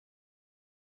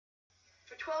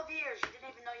12 years, you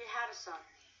didn't even know you had a son.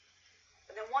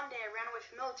 But then one day I ran away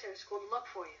from military school to look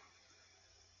for you.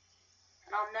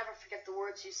 And I'll never forget the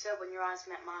words you said when your eyes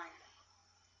met mine.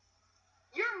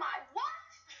 You're my what?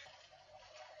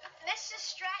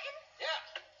 Mrs. Stratton? Yeah.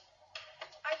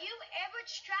 Are you Edward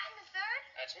Stratton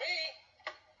III? That's me.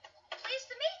 Pleased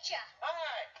to meet you.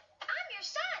 Hi. I'm your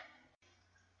son.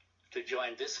 To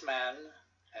join this man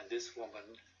and this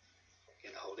woman in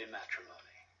holy matrimony.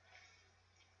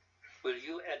 Will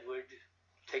you, Edward,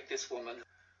 take this woman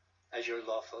as your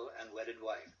lawful and wedded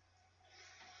wife?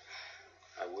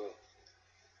 I will.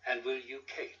 And will you,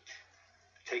 Kate,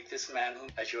 take this man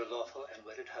as your lawful and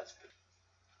wedded husband?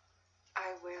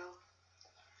 I will.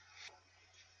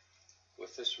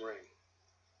 With this ring,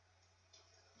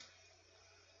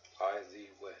 I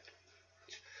thee wed.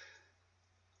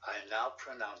 I now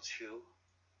pronounce you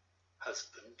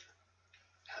husband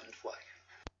and wife.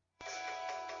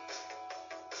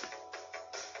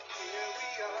 Here we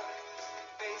are,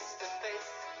 face to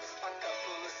face, a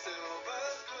couple of silver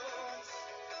spoons,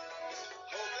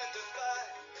 hoping to fly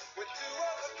with two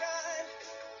of a kind,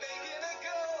 making it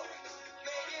go,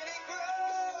 making it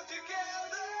grow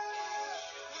together.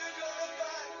 We're gonna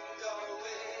find our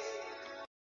way.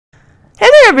 Hey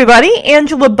there, everybody.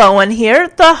 Angela Bowen here,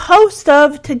 the host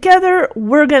of Together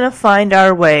We're Gonna Find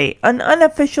Our Way, an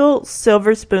unofficial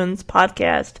Silver Spoons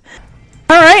podcast.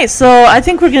 Alright, so I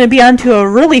think we're going to be on to a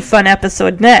really fun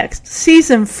episode next.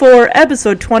 Season 4,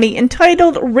 Episode 20,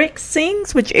 entitled Rick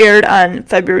Sings, which aired on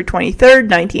February 23rd,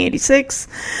 1986.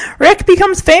 Rick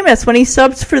becomes famous when he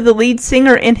subs for the lead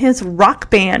singer in his rock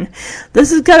band.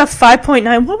 This has got a 5.9.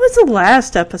 What was the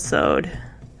last episode?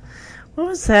 What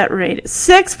was that rated?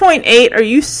 6.8. Are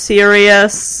you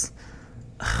serious?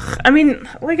 I mean,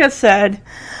 like I said,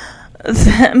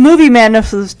 Movie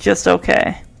Madness was just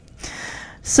okay.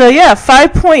 So yeah,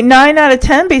 5.9 out of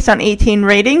 10 based on 18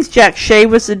 ratings. Jack Shea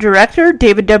was the director.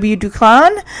 David W.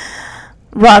 Duclan,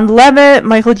 Ron Levitt,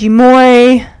 Michael G.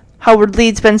 Moy, Howard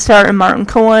Leeds, Ben Starr, and Martin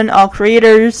Cohen, all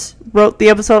creators, wrote the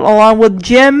episode along with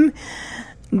Jim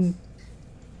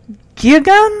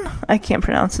Giagun? I can't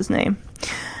pronounce his name.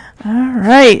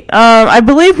 Alright, I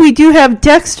believe we do have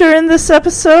Dexter in this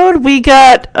episode. We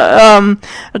got a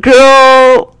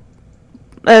girl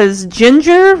as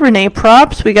Ginger, Renee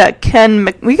Props. We got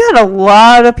we got a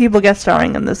lot of people guest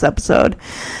starring in this episode.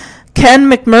 Ken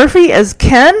McMurphy as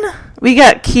Ken. We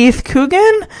got Keith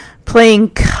Coogan playing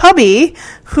Cubby,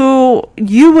 who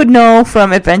you would know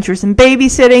from Adventures in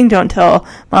Babysitting, Don't Tell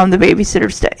Mom the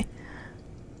Babysitter's Day.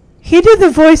 He did the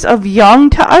voice of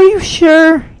Young Are you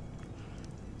sure?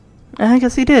 I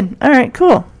guess he did. Alright,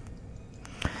 cool.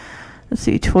 Let's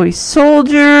see, Toy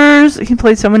Soldiers. He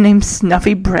played someone named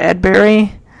Snuffy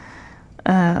Bradbury.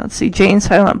 Let's see, Jane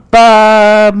Silent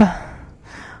Bob.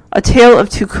 A Tale of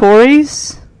Two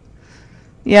Corys.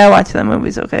 Yeah, I watched that movie.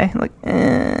 It's okay. Like,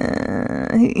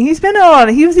 he's been in a lot.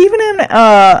 He was even in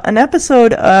an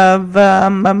episode of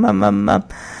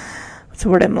what's the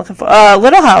word I'm looking for?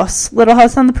 Little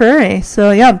House on the Prairie.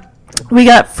 So yeah. We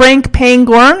got Frank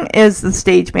Pangorn as the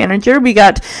stage manager. We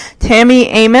got Tammy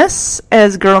Amos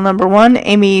as girl number 1.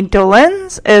 Amy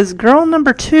Dolenz as girl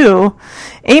number 2.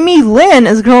 Amy Lynn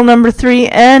as girl number 3.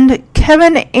 And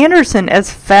Kevin Anderson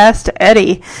as Fast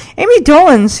Eddie. Amy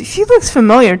Dolenz, she looks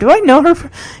familiar. Do I know her from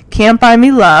Can't Buy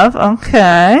Me Love?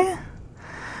 Okay.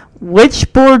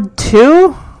 Witchboard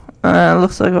 2?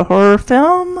 Looks like a horror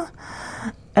film.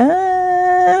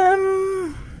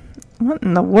 What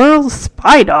in the world?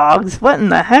 Spy Dogs? What in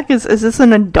the heck? Is this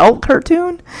an adult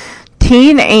cartoon?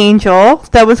 Teen Angel.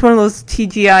 That was one of those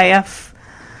TGIF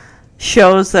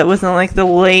shows that was in like the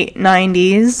late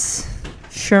 90s.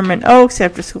 Sherman Oaks,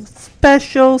 After School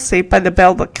Special, Saved by the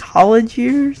Bell, The College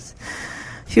Years.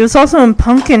 She was also in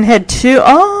Pumpkinhead 2.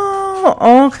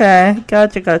 Oh, okay.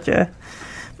 Gotcha.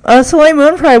 Soleil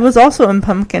Moon Frye was also in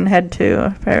Pumpkinhead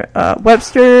 2.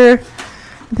 Webster...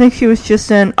 I think she was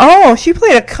just in... Oh, she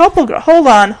played a couple...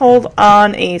 Hold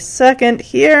on a second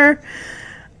here.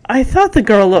 I thought the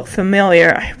girl looked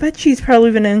familiar. I bet she's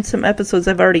probably been in some episodes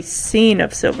I've already seen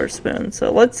of Silver Spoon.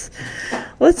 So let's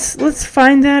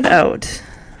find that out.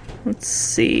 Let's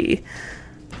see.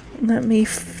 Let me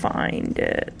find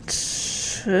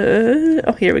it.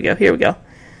 Oh, here we go.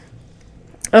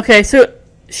 Okay, so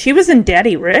she was in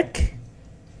Daddy Rick?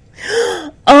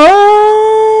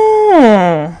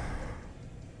 Oh...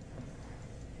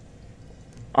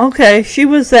 Okay, she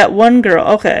was that one girl.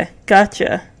 Okay,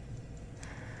 gotcha.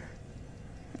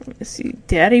 Let's see,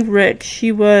 Daddy Rick,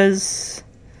 she was...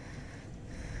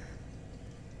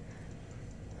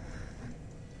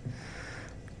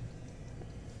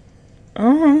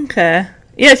 Oh, okay.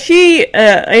 Yeah,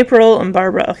 April and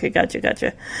Barbara. Okay,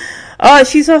 gotcha.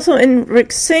 She's also in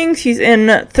Rick Sings. She's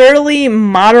in Thoroughly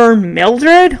Modern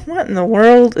Mildred. What in the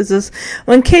world is this?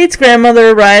 When Kate's grandmother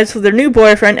arrives with her new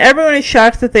boyfriend, everyone is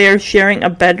shocked that they are sharing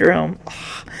a bedroom.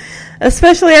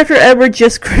 Especially after Edward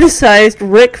just criticized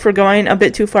Rick for going a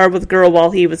bit too far with the girl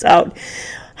while he was out.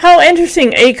 How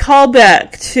interesting, a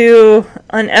callback to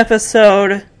an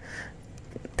episode.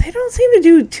 They don't seem to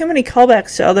do too many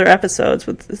callbacks to other episodes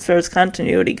as far as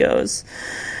continuity goes.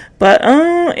 But,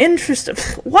 interesting.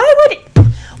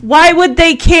 Why would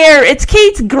they care? It's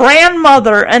Kate's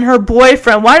grandmother and her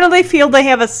boyfriend. Why do they feel they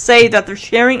have a say that they're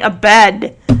sharing a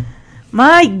bed?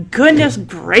 My goodness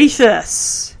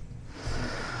gracious.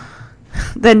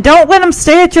 Then don't let them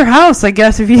stay at your house, I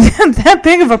guess, if you have that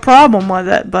big of a problem with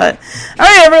it. But,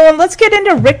 alright, everyone, let's get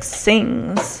into Rick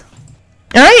Sings.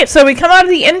 Alright, so we come out of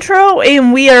the intro,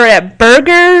 and we are at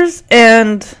Burgers,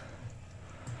 and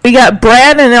we got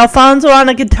Brad and Alfonso on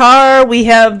a guitar. We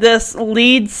have this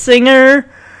lead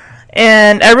singer,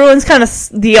 and everyone's kind of,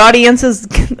 the audience is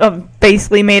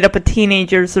basically made up of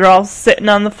teenagers. They're all sitting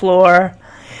on the floor.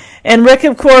 And Rick,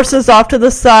 of course, is off to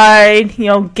the side,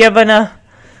 giving a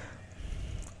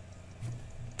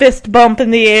fist bump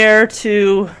in the air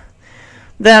to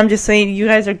them, just saying, you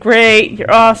guys are great,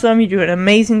 you're awesome, you do an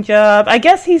amazing job. I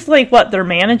guess he's like, their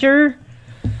manager?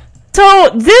 So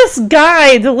this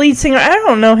guy, the lead singer, I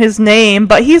don't know his name,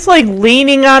 but he's like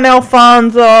leaning on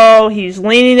Alfonso, he's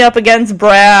leaning up against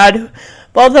Brad.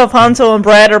 Both Alfonso and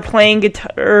Brad are playing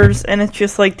guitars, and it's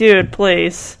just like, dude,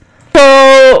 please.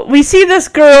 So we see this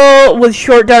girl with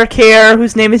short dark hair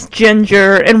whose name is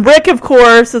Ginger, and Rick, of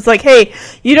course, is like, hey,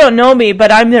 you don't know me,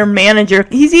 but I'm their manager.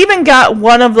 He's even got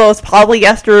one of those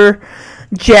polyester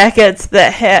jackets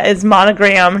that is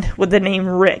monogrammed with the name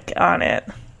Rick on it.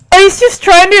 He's just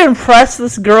trying to impress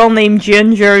this girl named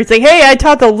Ginger. He's like, hey, I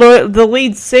taught the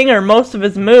lead singer most of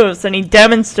his moves, and he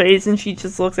demonstrates, and she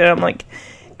just looks at him like,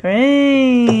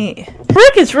 great.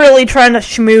 Rick is really trying to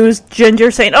schmooze Ginger,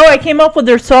 saying, I came up with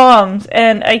their songs,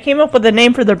 and I came up with a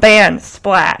name for their band,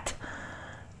 Splat.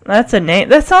 That's a name.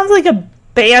 That sounds like a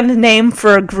band name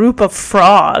for a group of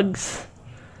frogs.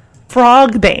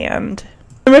 Frog band.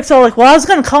 And Rick's all like, well, I was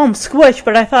going to call him Squish,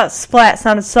 but I thought Splat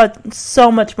sounded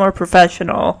so much more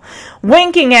professional.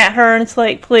 Winking at her, and it's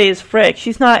like, please, Rick,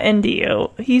 she's not into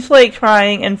you. He's like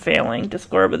trying and failing to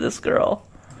score with this girl.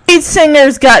 Lead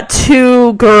singer's got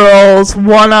two girls,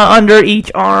 one under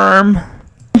each arm.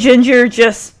 Ginger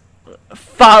just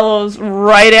follows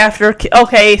right after.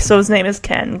 Okay, so his name is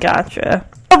Ken. Gotcha.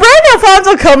 Well, Brad and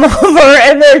Alfonso come over,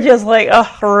 and they're just like,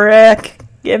 Rick,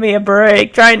 give me a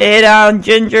break. Trying to hit on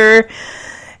Ginger.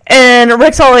 And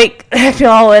Rick's all like, acting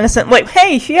all innocent, like,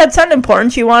 hey, she had something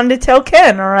important she wanted to tell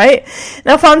Ken, alright? And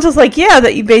Alfonso's like, yeah,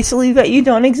 that you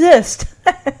don't exist.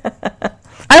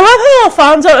 I love how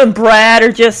Alfonso and Brad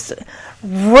are just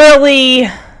really,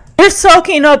 they're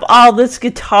soaking up all this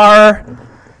guitar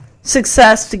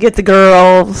success to get the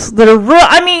girls that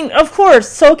are of course,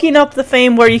 soaking up the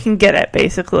fame where you can get it,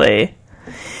 basically.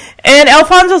 And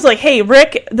Alfonso's like, hey,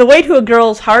 Rick, the way to a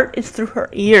girl's heart is through her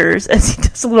ears, as he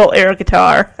does a little air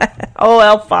guitar. Oh,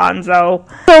 Alfonso.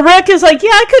 So Rick is like, yeah,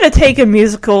 I could have taken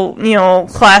musical,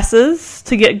 classes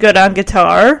to get good on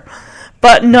guitar,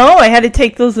 but no, I had to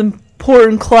take those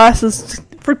important classes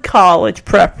for college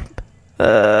prep.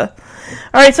 Alright,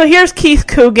 so here's Keith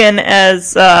Coogan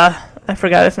as, I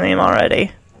forgot his name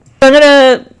already. I'm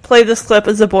gonna play this clip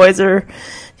as the boys are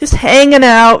just hanging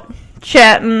out,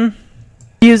 chatting,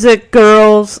 music,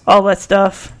 girls, all that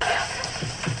stuff.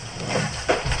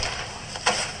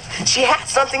 She had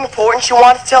something important she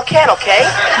wanted to tell Ken, okay?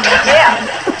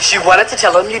 Yeah, she wanted to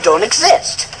tell him you don't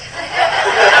exist.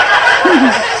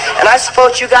 And I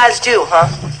suppose you guys do, huh?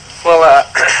 Well,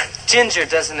 Ginger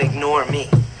doesn't ignore me.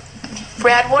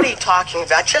 Brad, what are you talking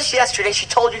about? Just yesterday she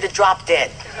told you to drop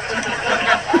dead.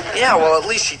 Yeah, well, at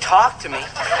least she talked to me.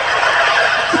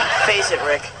 Face it,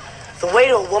 Rick. The way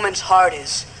to a woman's heart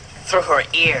is through her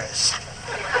ears.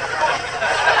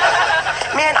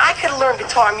 Man, I could have learned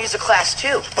guitar and music class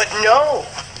too, but no.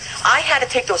 I had to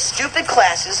take those stupid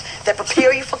classes that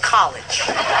prepare you for college.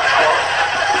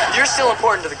 You're still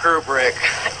important to the group, Rick.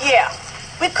 Yeah.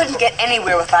 We couldn't get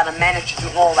anywhere without a manager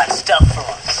doing all that stuff for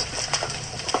us.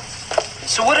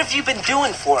 So what have you been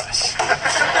doing for us?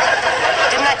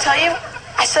 Didn't I tell you?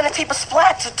 I sent a tape of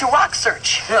Splat to Rock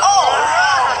Search. All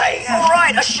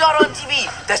right, a shot on TV.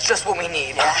 That's just what we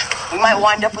need. Yeah. We might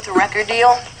wind up with a record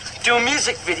deal. Do a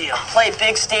music video. Play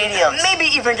big stadiums. Maybe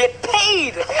even get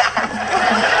paid.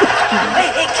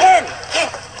 Hey, Ken.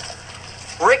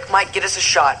 Rick might get us a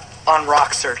shot on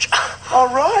Rock Search. All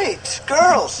right,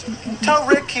 girls, tell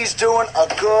Rick he's doing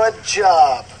a good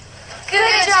job.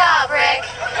 Good job, Rick.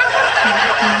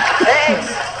 Hey,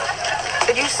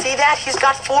 did you see that? He's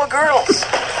got 4 girls.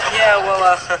 Yeah,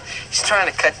 well, he's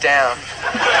trying to cut down.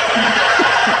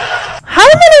 How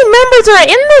many members are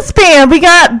in this band? We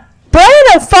got Brian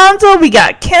Alfonso, we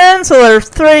got Ken, so there's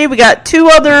 3. We got 2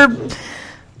 other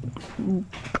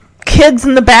kids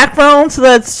in the background, so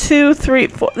that's 2, 3,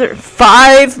 4. There are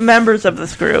 5 members of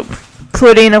this group,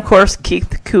 including, of course,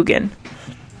 Keith Coogan.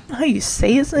 How you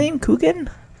say his name? Coogan?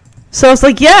 So it's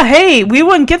like, yeah, hey, we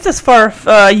wouldn't get this far if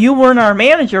you weren't our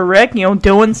manager, Rick,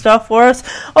 doing stuff for us.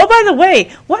 Oh, by the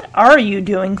way, what are you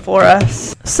doing for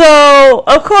us? So,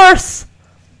 of course,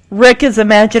 Rick is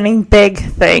imagining big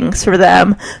things for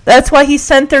them. That's why he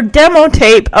sent their demo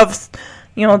tape of,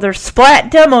 their Splat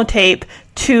demo tape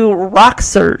to Rock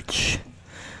Search.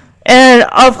 And,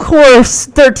 of course,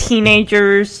 they're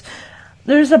teenagers.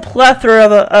 There's a plethora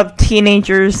of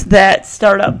teenagers that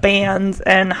start up bands,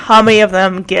 and how many of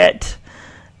them get,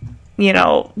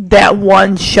 that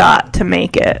one shot to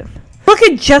make it? Look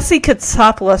at Jesse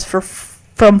Katsopoulos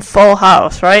from Full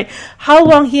House, right? How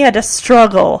long he had to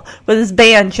struggle with his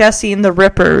band, Jesse and the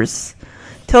Rippers,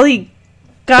 till he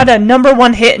got a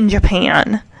 #1 hit in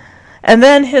Japan. And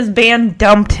then his band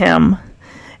dumped him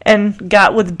and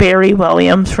got with Barry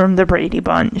Williams from the Brady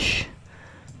Bunch.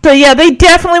 So yeah, they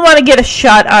definitely want to get a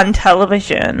shot on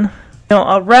television.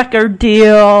 A record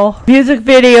deal, music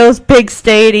videos, big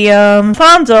stadium.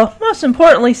 Fonzo, most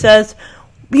importantly, says,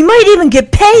 we might even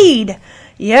get paid.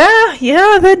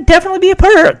 Yeah, that'd definitely be a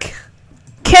perk.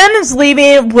 Ken is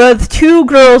leaving with 2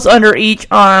 girls under each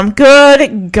arm.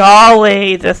 Good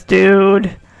golly, this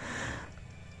dude.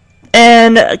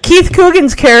 And Keith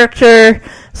Coogan's character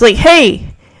is like, hey,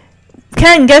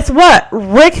 Ken, guess what?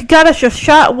 Rick got us a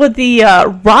shot with the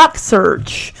Rock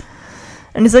Search.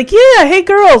 And he's like, yeah, hey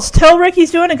girls, tell Rick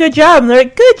he's doing a good job. And they're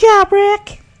like, good job,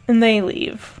 Rick. And they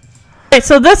leave. Okay,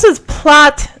 so this is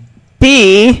plot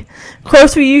B. Of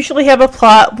course, we usually have a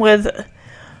plot with,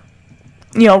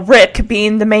 Rick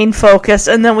being the main focus.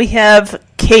 And then we have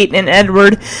Kate and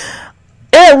Edward.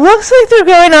 It looks like they're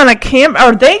going on a camp.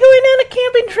 Are they going on a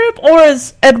camping trip? Or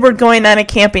is Edward going on a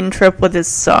camping trip with his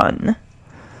son?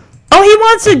 Oh, he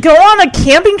wants to go on a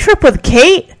camping trip with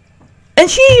Kate? And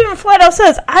she even flat out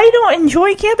says, I don't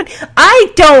enjoy camping.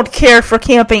 I don't care for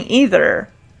camping either.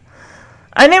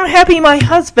 I'm happy my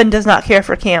husband does not care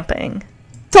for camping.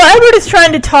 So Edward is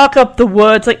trying to talk up the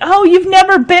woods. Like, oh, you've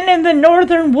never been in the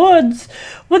northern woods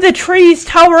with the trees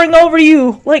towering over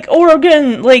you. Like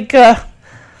Oregon, like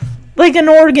an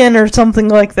organ or something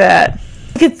like that.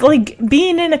 It's like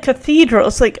being in a cathedral.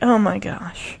 It's like, oh my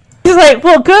gosh. He's like,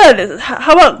 well, good.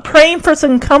 How about praying for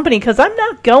some company? Because I'm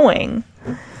not going.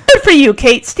 Good for you,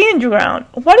 Kate. Stand your ground.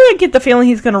 Why do I get the feeling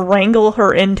he's going to wrangle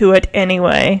her into it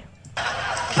anyway?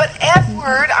 But,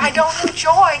 Edward, I don't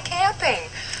enjoy camping.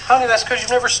 Honey, that's because you've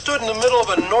never stood in the middle of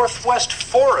a northwest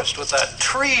forest with the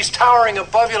trees towering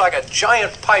above you like a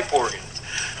giant pipe organ.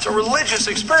 It's a religious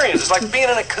experience. It's like being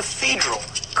in a cathedral.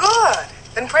 Good.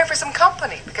 Then pray for some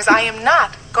company, because I am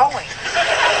not going.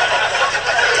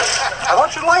 I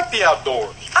thought you liked the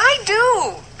outdoors. I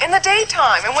do, in the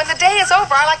daytime. And when the day is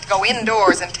over, I like to go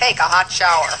indoors and take a hot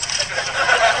shower.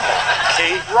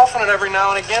 Kate, roughing it every now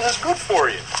and again is good for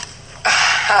you.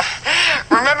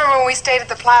 Remember when we stayed at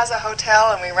the Plaza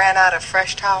Hotel and we ran out of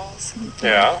fresh towels?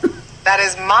 Yeah? That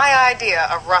is my idea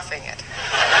of roughing it.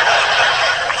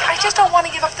 I just don't want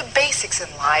to give up the basics in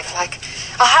life, like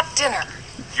a hot dinner.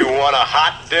 You want a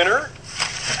hot dinner?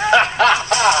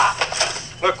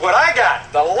 Look what I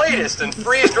got. The latest in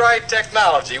freeze-dried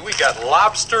technology. We got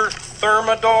lobster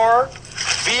Thermidor,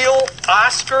 veal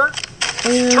Oscar,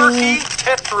 turkey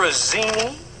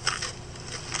Tetrazzini.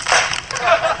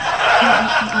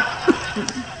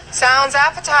 Sounds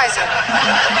appetizing.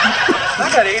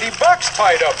 I got $80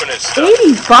 tied up in this stuff.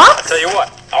 $80? I'll tell you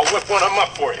what, I'll whip one of them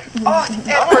up for you. Oh,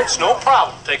 Oh, it's no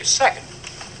problem. Take a second.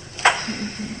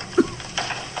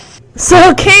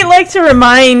 So Kate likes to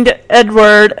remind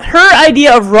Edward, her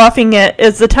idea of roughing it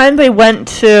is the time they went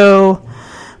to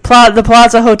the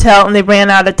Plaza Hotel and they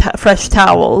ran out of fresh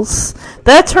towels.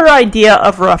 That's her idea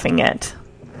of roughing it.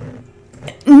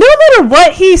 No matter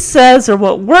what he says or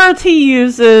what words he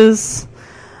uses,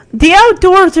 the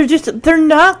outdoors they're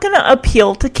not going to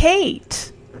appeal to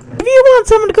Kate. If you want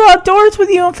someone to go outdoors with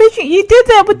you and fishing, you did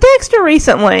that with Dexter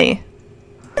recently.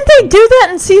 Didn't they do that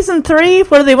in season 3,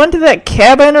 where they went to that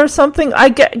cabin or something? I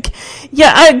get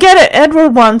it.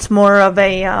 Edward wants more of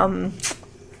a,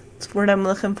 what's the word I'm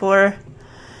looking for?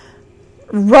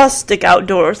 Rustic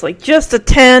outdoors, like just a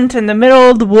tent in the middle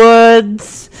of the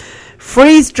woods,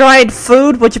 freeze-dried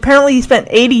food, which apparently he spent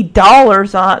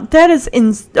 $80 on. That is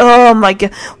oh my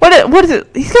god. What is it?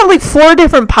 He's got like 4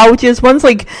 different pouches. One's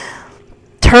like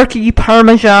turkey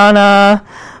parmigiana.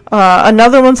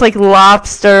 Another one's like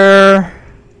lobster.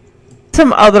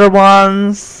 Some other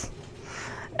ones.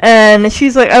 And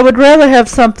she's like, I would rather have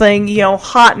something,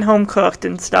 hot and home cooked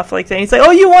and stuff like that. He's like,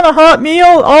 oh, you want a hot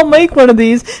meal? I'll make one of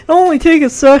these. It'll only take a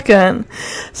second.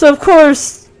 So, of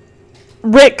course,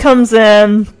 Rick comes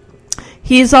in.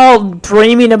 He's all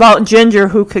dreaming about Ginger,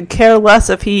 who could care less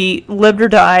if he lived or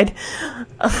died.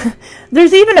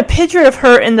 There's even a picture of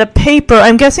her in the paper.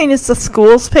 I'm guessing it's the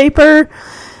school's paper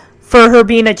for her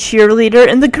being a cheerleader.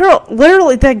 And the girl,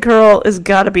 literally, that girl has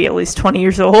got to be at least 20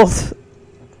 years old.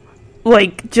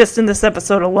 Like, just in this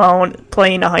episode alone,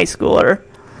 playing a high schooler.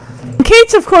 And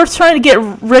Kate's, of course, trying to get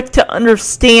Rick to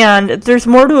understand there's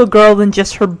more to a girl than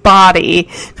just her body.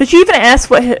 Because she even asks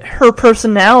what her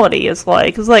personality is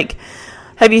like. It's like,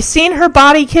 have you seen her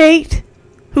body, Kate?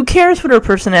 Who cares what her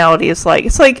personality is like?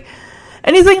 It's like,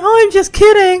 and he's like, oh, I'm just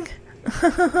kidding.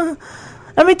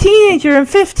 I'm a teenager, I'm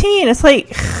 15. It's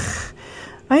like,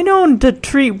 I know to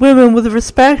treat women with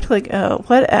respect. Like, oh,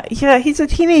 what? Yeah, he's a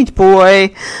teenage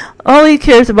boy. All he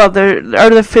cares about are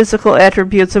the physical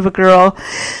attributes of a girl,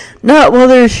 not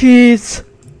whether she's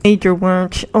major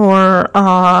wench or,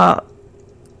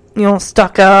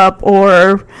 stuck up,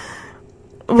 or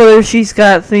whether she's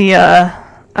got the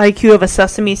IQ of a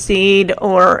sesame seed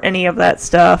or any of that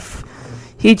stuff.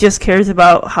 He just cares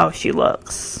about how she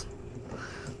looks.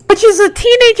 Which is a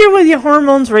teenager with your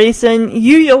hormones racing.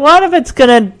 A lot of it's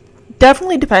gonna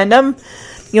definitely depend on,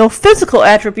 physical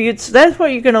attributes. That's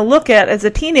what you're gonna look at as a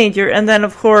teenager, and then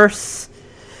of course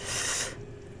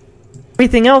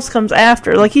everything else comes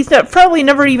after. Like, he's probably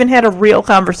never even had a real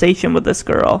conversation with this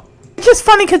girl. It's just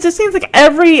funny because it seems like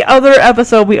every other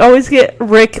episode we always get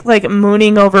Rick like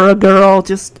mooning over a girl,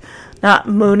 just not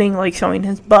mooning like showing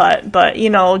his butt, but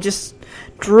just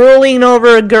drooling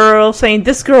over a girl, saying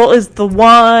this girl is the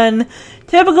one.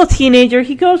 Typical teenager.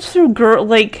 He goes through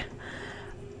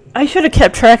I should have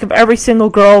kept track of every single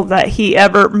girl that he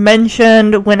ever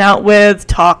mentioned, went out with,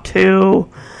 talked to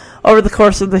over the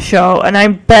course of the show, and I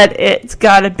bet it's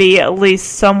got to be at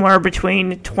least somewhere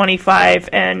between 25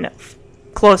 and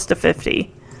close to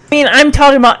 50. I mean, I'm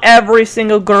talking about every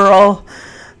single girl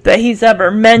that he's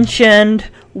ever mentioned,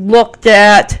 looked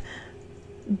at,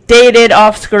 dated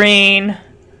off screen.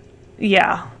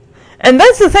 Yeah. And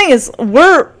that's the thing is,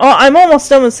 I'm almost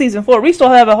done with season 4. We still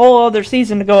have a whole other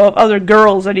season to go of other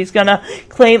girls that he's gonna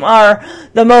claim are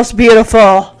the most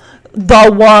beautiful,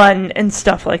 the one, and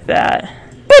stuff like that.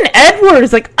 Even Edward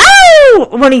is like, oh!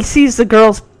 When he sees the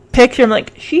girl's picture, I'm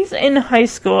like, she's in high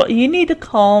school. You need to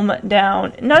calm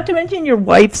down. Not to mention your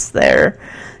wife's there.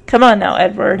 Come on now,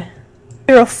 Edward.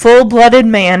 You're a full-blooded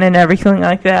man and everything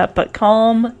like that, but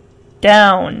calm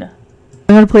down.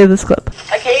 I'm gonna play this clip.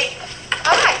 Hi, Kate.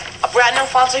 Hi. Brad and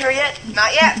Alfonso here yet?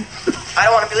 Not yet. I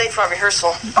don't want to be late for our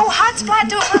rehearsal. Oh, how'd Splat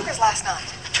do at Workers last night?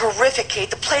 Terrific, Kate.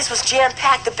 The place was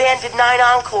jam-packed. The band did 9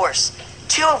 encores,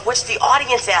 2 of which the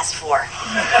audience asked for.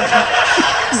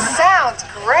 Sounds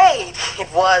great.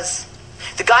 It was.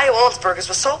 The guy who owns Burgers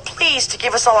was so pleased to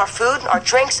give us all our food, our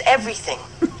drinks, everything.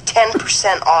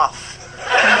 10% off.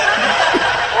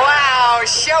 Wow,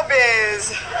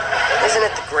 showbiz. Isn't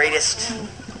it the greatest?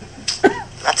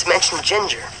 Not to mention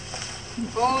Ginger.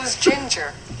 Who's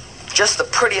Ginger? Just the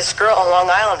prettiest girl on Long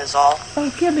Island is all. Oh,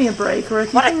 give me a break,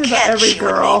 Rick. What a about catch every she would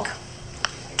girl. make.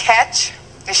 Catch?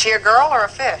 Is she a girl or a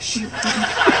fish? She's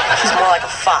more like a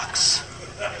fox.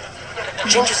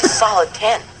 Ginger's a solid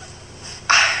 10.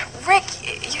 Rick,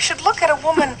 you should look at a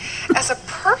woman as a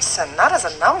person, not as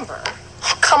a number.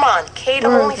 Oh, come on, Kate.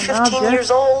 I'm Or only as an 15 object. years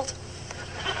old.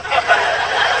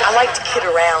 I like to kid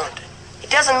around. It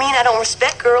doesn't mean I don't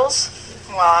respect girls.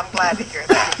 Well, I'm glad to hear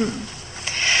that.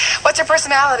 What's her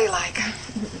personality like?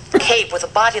 Kate, with a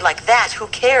body like that, who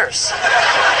cares?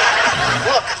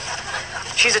 Look,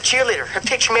 she's a cheerleader. Her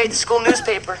picture made the school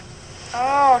newspaper.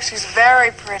 Oh, she's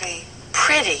very pretty.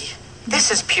 Pretty? This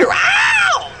is pure.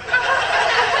 Ow!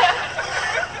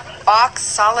 Box,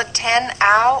 solid 10,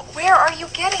 ow. Where are you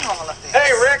getting all of this?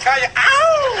 Hey, Rick, how you...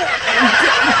 Ow!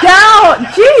 Down!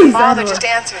 Jeez! Father Edward. just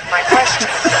answered my question.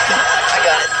 I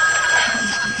got it.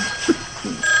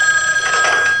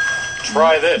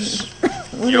 Try this.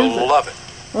 You'll love it.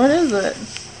 What is it?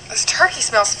 This turkey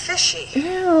smells fishy.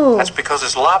 Ew. That's because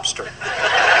it's lobster. Ew.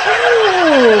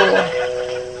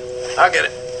 I'll get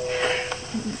it.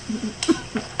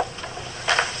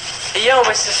 Hey, yo,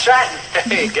 Mr. Stratton.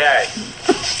 Hey, guy.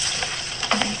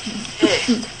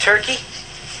 Hey, turkey?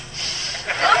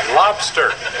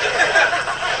 Lobster.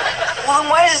 Mom,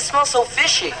 why does it smell so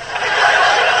fishy?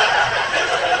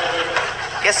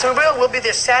 Yes, we will. We'll be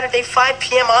there Saturday, 5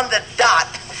 p.m. on the dot.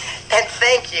 And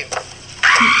thank you.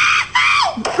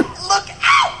 Look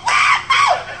out!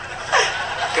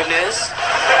 Good news?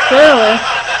 Clearly.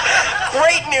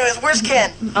 Great news. Where's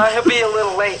Ken? He'll be a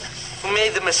little late. We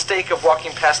made the mistake of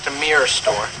walking past a mirror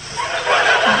store.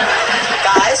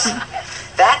 Guys,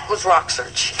 that was Rock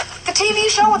Search. The TV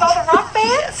show with all the rock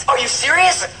bands? Are you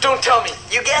serious? Don't tell me.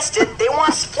 You guessed it. They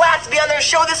want Splat to be on their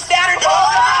show this Saturday.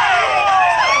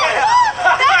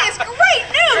 That is great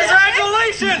news!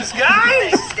 Congratulations,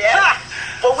 guys! Yeah.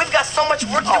 Well, we've got so much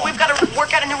work to do. We've got to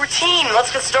work out a new routine.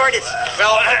 Let's get started.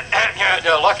 Well,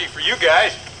 lucky for you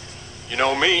guys, you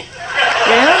know me.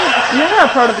 Yeah, you're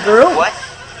not part of the group. What?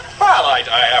 Well, I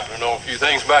happen to know a few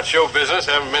things about show business.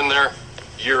 Haven't been there a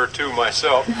year or two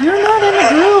myself. You're not in the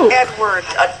group. Edward,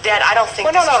 Dad, I don't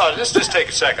think. Well, no. Just take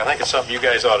a second. I think it's something you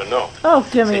guys ought to know. Oh,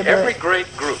 give me See, a break. every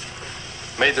great group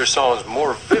made their songs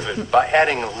more vivid by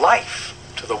adding life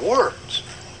to the words.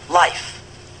 Life.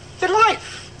 The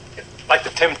life. Like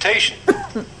the Temptation.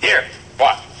 Here,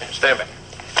 watch. Stand back.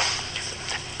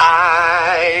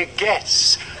 I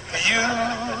guess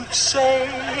you'd say,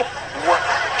 what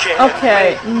can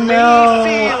Okay, make me no,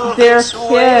 feel they're this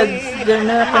kids. way? They're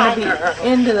not going to be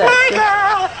into that My shit.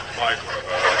 girl.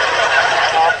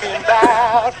 Talking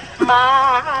about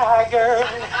my girl.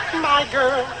 My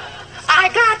girl. I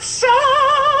got so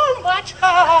much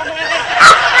honey.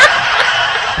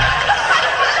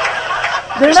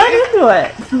 They're not into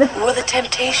it. We're the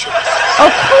Temptations. Oh,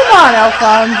 come on,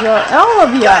 Alfonso. All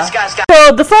of you. Guys.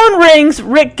 So the phone rings,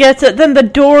 Rick gets it, then the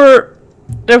door,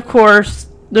 of course,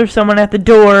 there's someone at the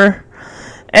door,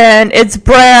 and it's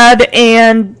Brad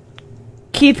and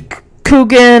Keith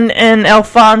Coogan and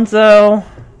Alfonso.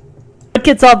 Rick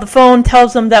gets off the phone,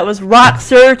 tells them that was Rock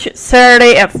Search,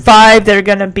 Saturday at 5, they're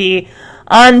going to be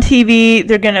on TV,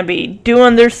 they're going to be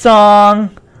doing their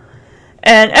song.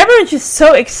 And everyone's just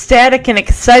so ecstatic and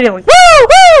excited, like, woo,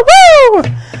 woo, woo!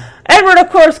 Edward,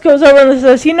 of course, goes over and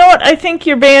says, you know what I think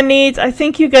your band needs? I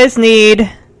think you guys need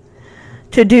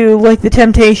to do, like, the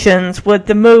Temptations with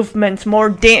the movements,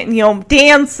 more,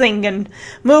 dancing and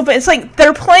movement. It's like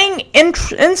they're playing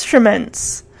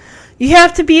instruments. You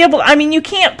have to be able, you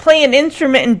can't play an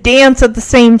instrument and dance at the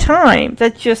same time.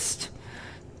 That's just,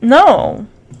 no.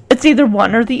 It's either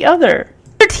one or the other.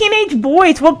 They're teenage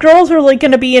boys. What girls are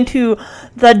going to be into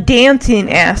the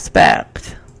dancing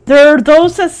aspect? There are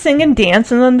those that sing and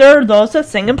dance, and then there are those that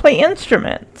sing and play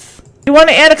instruments. You want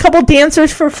to add a couple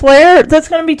dancers for flair? That's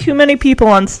going to be too many people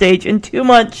on stage and too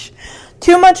much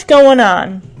going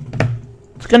on.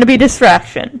 It's going to be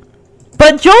distraction.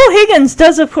 But Joel Higgins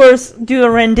does, of course, do a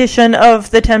rendition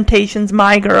of The Temptations'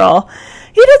 My Girl.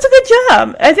 He does a good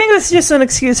job. I think it's just an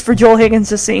excuse for Joel Higgins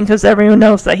to sing because everyone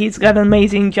knows that he's got an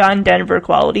amazing John Denver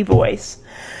quality voice.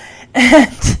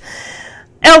 And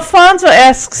Alfonso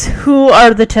asks, who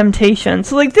are the Temptations?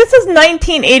 So, this is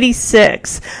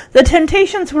 1986. The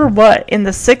Temptations were what, in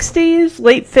the 60s?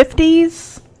 Late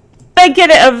 50s? I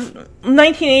get it, of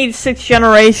 1986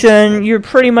 generation, you're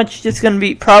pretty much just going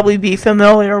to probably be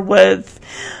familiar with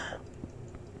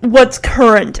what's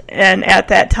current and at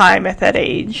that time, at that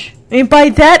age. By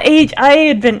that age, I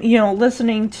had been,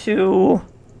 listening to,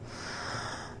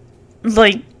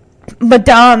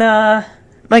 Madonna,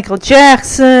 Michael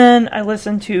Jackson. I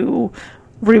listened to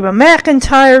Reba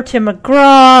McEntire, Tim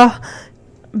McGraw,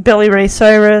 Billy Ray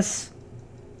Cyrus,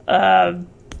 Travis,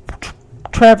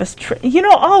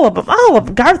 all of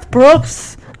them. Garth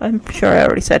Brooks. I'm sure I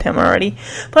already said him already.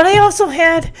 But I also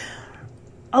had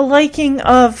a liking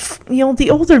of, the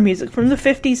older music from the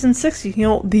 50s and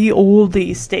 60s, the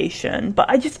oldie station. But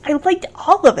I liked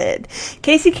all of it.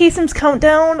 Casey Kasem's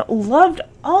Countdown, loved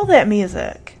all that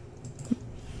music.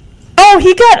 Oh,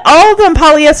 he got all of them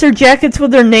polyester jackets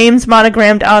with their names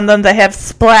monogrammed on them that have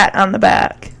Splat on the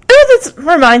back. You know what this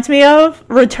reminds me of?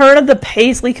 Return of the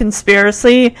Paisley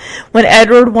Conspiracy, when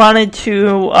Edward wanted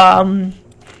to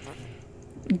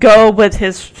go with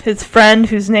his friend,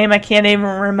 whose name I can't even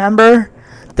remember.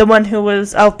 The one who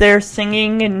was out there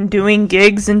singing and doing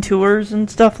gigs and tours and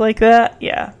stuff like that.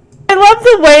 Yeah. I love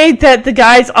the way that the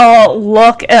guys all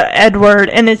look at Edward,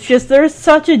 and it's just, there's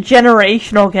such a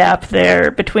generational gap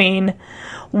there between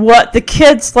what the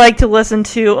kids like to listen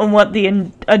to and what the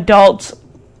adults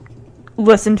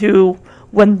listen to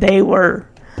when they were,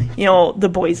 the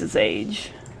boys' age.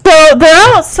 So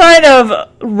they're outside of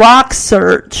Rock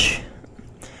Search,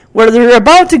 where they're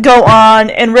about to go on,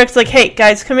 and Rick's like, hey,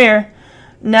 guys, come here.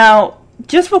 Now,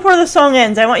 just before the song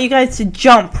ends, I want you guys to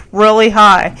jump really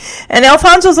high. And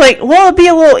Alfonso's like, well, it'd be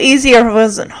a little easier if I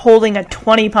wasn't holding a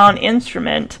 20-pound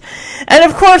instrument. And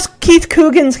of course, Keith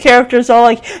Coogan's character's all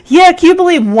like, yeah, can you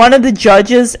believe one of the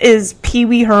judges is Pee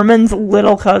Wee Herman's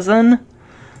little cousin?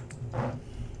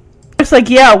 It's like,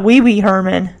 yeah, Wee Wee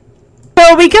Herman.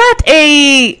 So we got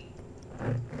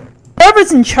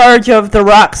whoever's in charge of the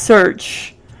Rock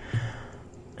Search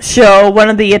show, one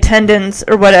of the attendants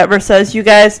or whatever, says, you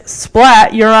guys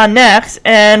splat, you're on next.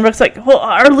 And Rick's like, well,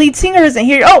 our lead singer isn't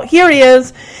here. Oh, here he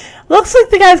is. Looks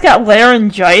like the guy's got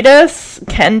laryngitis.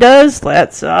 Ken does.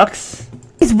 That sucks.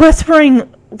 He's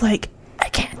whispering, like, I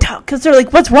can't talk. Because they're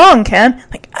like, what's wrong, Ken?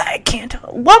 Like, I can't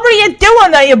talk. What were you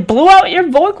doing that you blew out your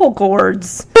vocal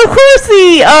cords? Of course,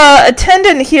 the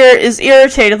attendant here is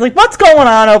irritated. Like, what's going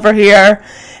on over here?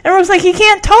 And Rick's like, he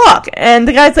can't talk. And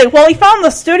the guy's like, well, he found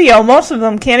the studio. Most of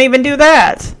them can't even do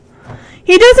that.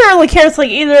 He doesn't really care. It's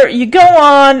like, either you go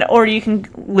on or you can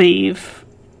leave.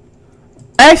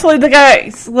 Actually, the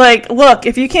guy's like, look,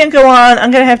 if you can't go on, I'm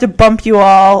going to have to bump you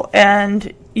all.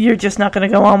 And you're just not going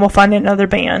to go on. We'll find another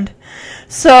band.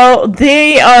 So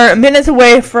they are minutes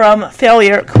away from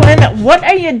failure. Quinn, what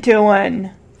are you doing?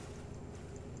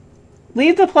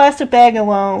 Leave the plastic bag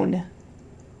alone.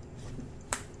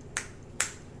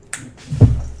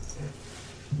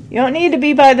 You don't need to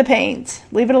be by the paint.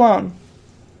 Leave it alone.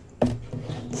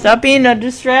 Stop being a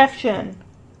distraction.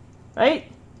 Right?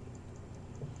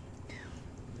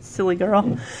 Silly girl.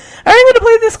 Alright, I'm going to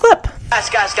play this clip.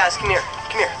 Guys, come here.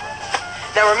 Come here.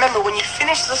 Now remember, when you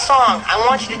finish the song, I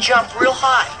want you to jump real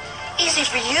high. Easy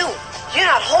for you. You're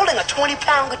not holding a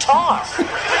 20-pound guitar.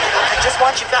 I just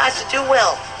want you guys to do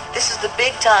well. This is the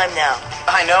big time now.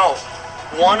 I know.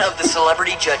 One of the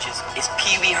celebrity judges is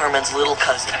Pee Wee Herman's little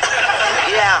cousin.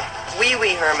 Yeah, Wee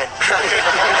Wee Herman.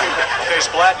 Okay,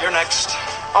 Splat, you're next.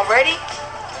 Already?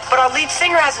 But our lead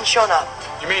singer hasn't shown up.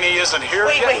 You mean he isn't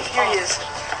here yet? Wait, here he is.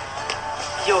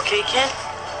 You okay, Ken?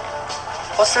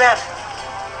 What's the matter?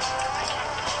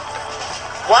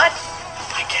 What?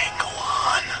 I can't go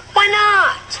on. Why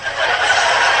not?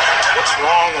 What's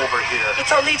wrong over here?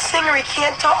 It's our lead singer. He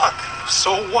can't talk.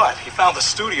 So what? He found the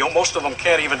studio. Most of them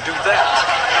can't even do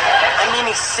that. I mean,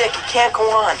 he's sick. He can't go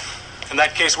on. In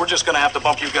that case, we're just going to have to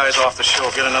bump you guys off the show.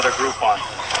 Get another group on.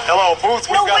 Hello, Booth.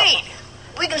 No, wait.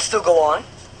 We can still go on.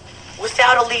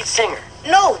 Without a lead singer.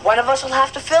 No, one of us will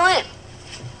have to fill in.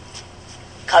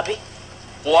 Cubby?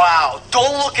 Wow,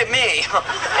 don't look at me.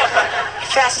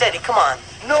 Fast Eddie, come on.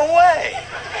 No way.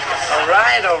 All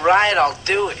right, I'll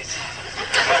do it.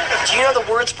 Do you know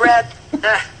the words, Brad?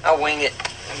 Nah, I'll wing it.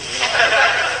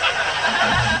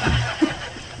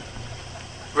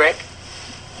 Rick?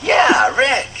 Yeah,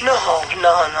 Rick. No.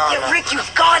 Rick,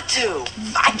 you've got to.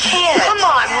 I can't. Come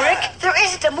on, Rick. There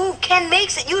isn't a move Ken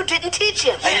makes that you didn't teach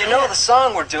him. And you know the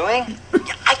song we're doing?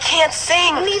 I can't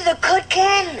sing. Neither could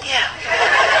Ken. Yeah.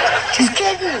 Just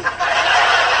kidding.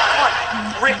 Come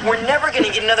on, Rick, we're never going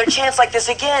to get another chance like this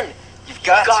again. You've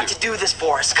got to do this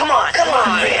for us. Come on, Rick.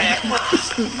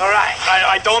 All right.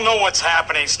 I don't know what's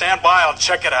happening. Stand by. I'll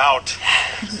check it out.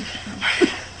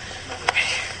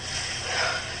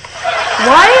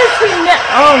 Why is he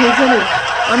oh, he's in his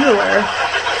underwear.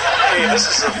 Hey, this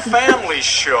is a family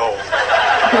show.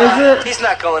 Is it? He's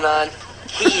not going on.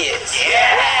 He is.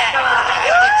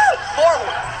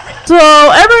 Forward. So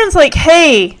everyone's like,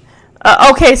 hey,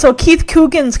 okay, so Keith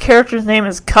Coogan's character's name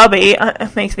is Cubby.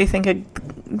 It makes me think of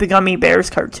the Gummy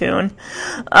Bears cartoon.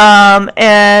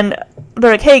 And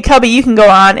they're like, hey, Cubby, you can go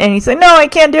on. And he's like, no, I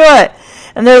can't do it.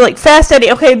 And they're like, Fast Eddie.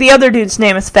 Okay, the other dude's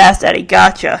name is Fast Eddie.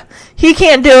 Gotcha. He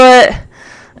can't do it.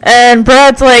 And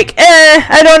Brad's like,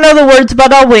 I don't know the words,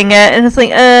 but I'll wing it. And it's like,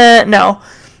 no.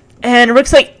 And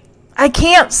Rick's like, I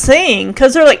can't sing.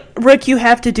 Because they're like, Rick, you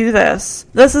have to do this.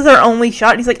 This is our only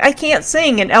shot. And he's like, I can't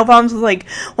sing. And Alphonse was like,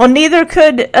 well, neither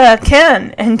could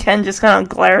Ken. And Ken just kind of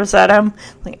glares at him.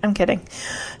 Like, I'm kidding.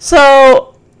 So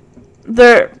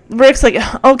Rick's like,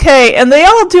 okay. And they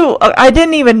all do. I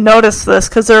didn't even notice this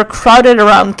because they're crowded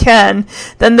around Ken.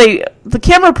 Then the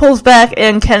camera pulls back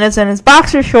and Ken is in his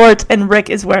boxer shorts and Rick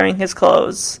is wearing his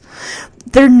clothes.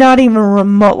 They're not even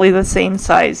remotely the same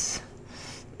size,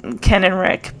 Ken and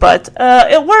Rick, but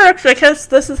it works because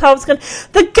this is how it's going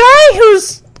to... The guy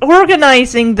who's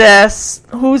organizing this,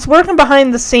 who's working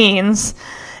behind the scenes,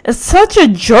 is such a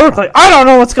jerk. Like, I don't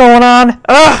know what's going on.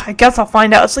 I guess I'll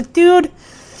find out. It's like, dude,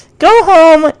 go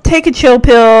home, take a chill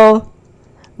pill,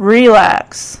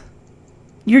 relax.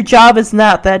 Your job is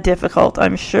not that difficult,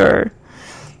 I'm sure.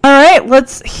 Alright,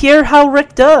 let's hear how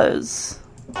Rick does.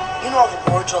 You know all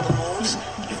the words, all the moves.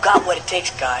 You've got what it takes,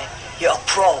 guy. You're a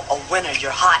pro, a winner, you're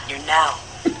hot, you're now.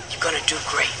 You're gonna do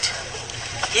great.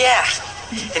 Yeah,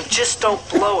 and just don't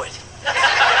blow it.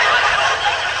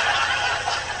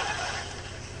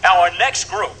 Our next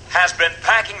group has been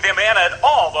packing them in at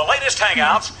all the latest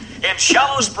hangouts in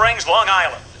Shallow Springs, Long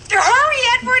Island. Hurry,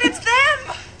 Edward, it's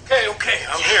them! Okay,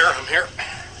 I'm here.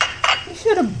 You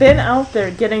should have been out there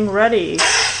getting ready.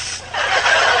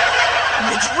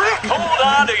 It's Rick! Hold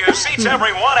on to your seats,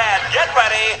 everyone, and get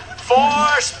ready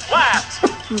for Splat!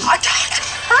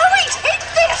 Hurry, take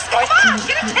this! Come on,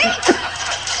 get a tape!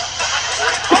 I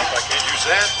can't use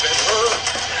that. Ben-Hur.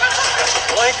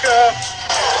 Casablanca.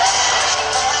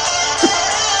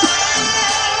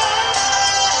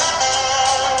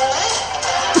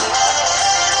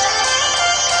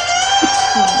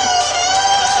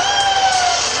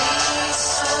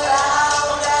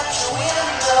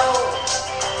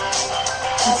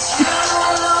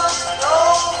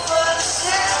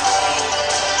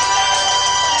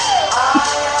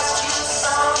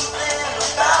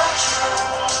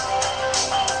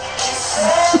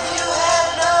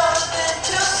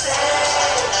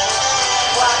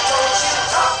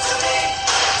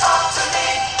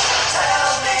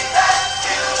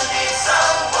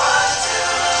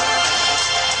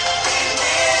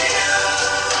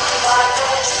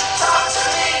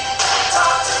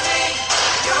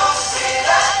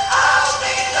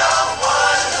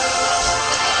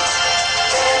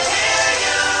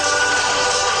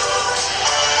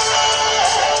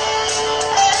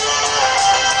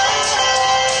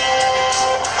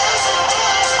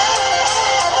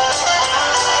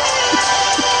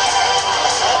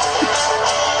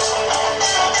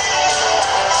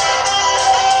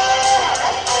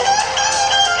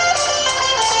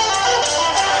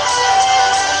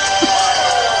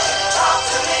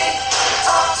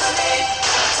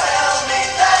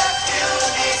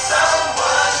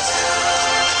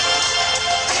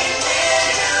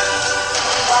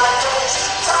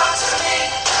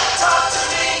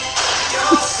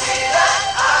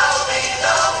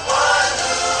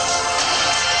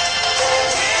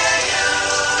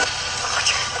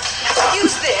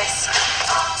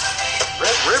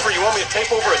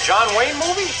 Tape over a John Wayne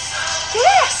movie?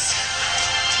 Yes!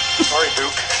 Sorry,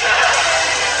 Duke.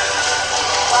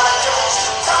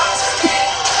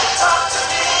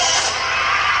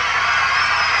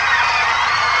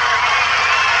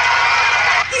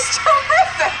 He's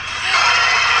terrific!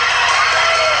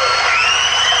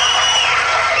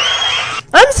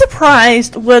 I'm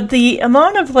surprised with the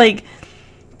amount of, like,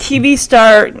 TV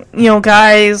star,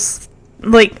 guys,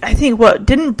 like, I think,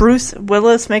 didn't Bruce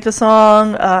Willis make a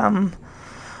song?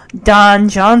 Don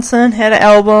Johnson had an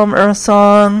album or a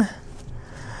song.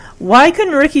 Why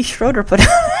couldn't Ricky Schroeder put out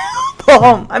an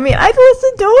album? I mean, I'd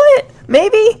listen to it,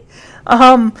 maybe. I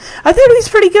thought it was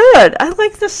pretty good. I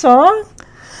like the song.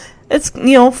 It's, for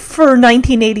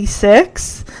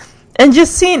 1986. And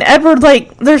just seeing Edward,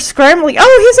 like, they're scrambling,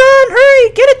 oh, he's on, hurry,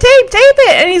 get a tape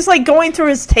it. And he's, like, going through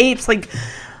his tapes, like,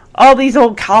 all these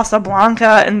old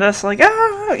Casablanca and this, like,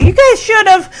 oh, you guys should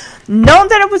have known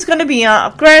that it was going to be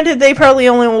up. Granted, they probably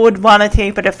only would want to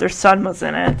tape it if their son was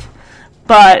in it.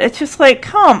 But it's just like,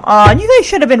 come on, you guys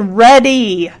should have been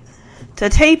ready to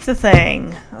tape the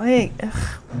thing. Like,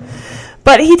 ugh.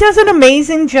 But he does an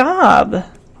amazing job.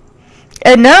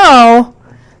 And now,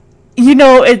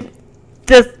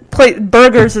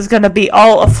 Burgers is going to be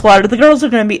all aflutter. The girls are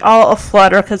going to be all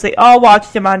aflutter because they all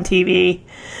watched him on TV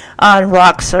on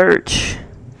Rock Search.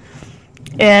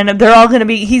 And they're all going to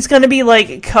be, he's going to be,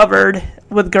 like, covered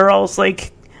with girls,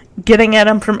 like, getting at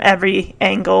him from every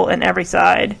angle and every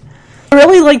side. I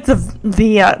really like the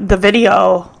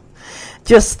video,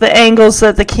 just the angles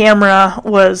that the camera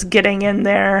was getting in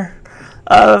there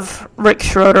of Rick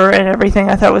Schroeder and everything.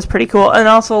 I thought was pretty cool. And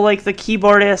also, like, the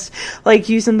keyboardist, like,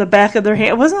 using the back of their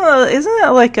hand. Isn't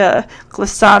that like a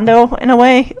glissando in a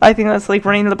way? I think that's like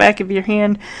running the back of your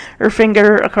hand or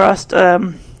finger across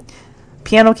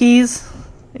piano keys.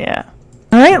 Yeah.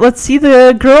 All right, let's see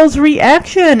the girls'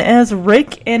 reaction as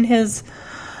Rick and his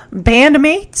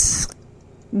bandmates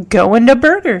go into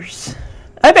Burgers.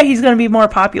 I bet he's going to be more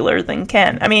popular than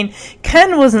Ken. I mean,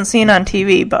 Ken wasn't seen on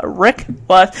TV, but Rick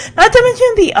was. Not to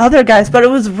mention the other guys, but it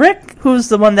was Rick who's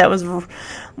the one that was,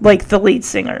 like, the lead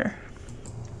singer.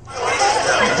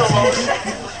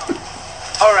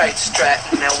 All right,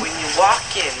 Stratton. Now, when you walk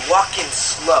in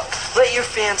slow. Let your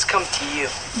fans come to you.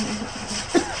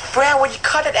 Brad, when you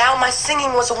cut it out, my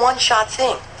singing was a one-shot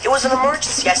thing. It was an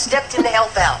emergency. I stepped in to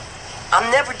help out.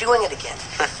 I'm never doing it again.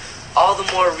 All the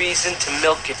more reason to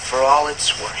milk it for all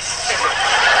it's worth.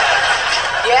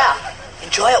 Yeah,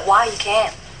 enjoy it while you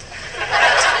can.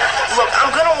 Look,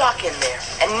 I'm gonna walk in there,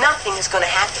 and nothing is gonna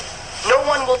happen. No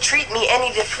one will treat me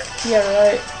any different. Yeah,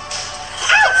 right.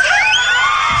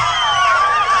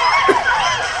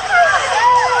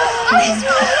 I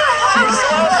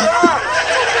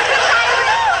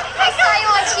saw you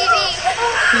on TV.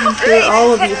 Sure,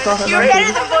 all of you saw him. You're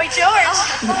better than Boy George.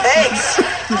 Thanks.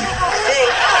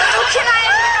 Oh, can I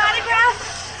have an autograph?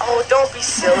 Oh, don't be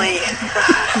silly.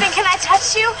 Then can I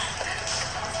touch you?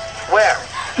 Where?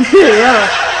 Yeah.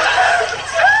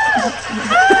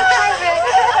 Hi, Rick.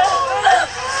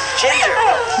 Ginger.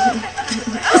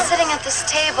 I'm sitting at this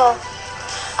table,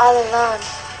 all alone.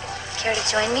 Care to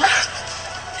join me?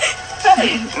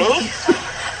 Me?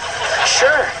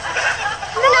 Sure.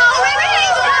 No,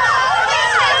 please, no.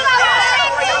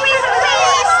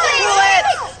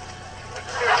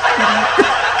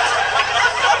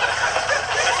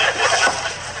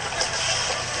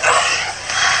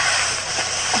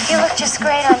 You look just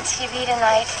great on TV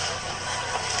tonight.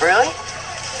 Really?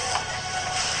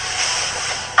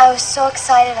 I was so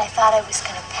excited I thought I was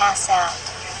going to pass out.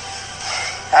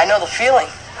 I know the feeling.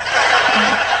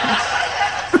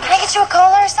 Can I get you a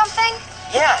cola or something?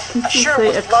 Yeah, sure, say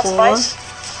with a lots of cola? ice.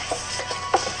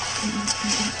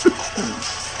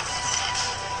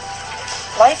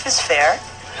 Life is fair.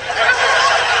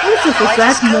 This is a Life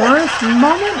Zach is good. Morris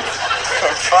moment.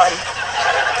 And fun.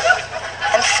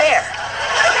 And fair.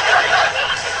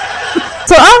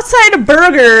 So outside of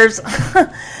Burgers,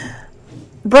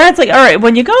 Brad's like, all right,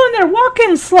 when you go in there, walk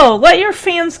in slow. Let your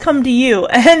fans come to you.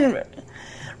 And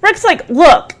Rick's like,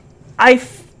 look, I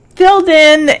filled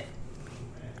in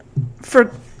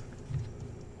for...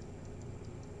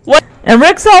 What? And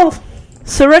Rick's all...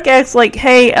 So Rick acts like,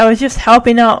 hey, I was just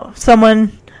helping out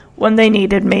someone when they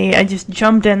needed me. I just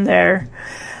jumped in there.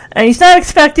 And he's not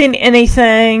expecting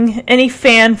anything, any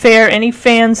fanfare, any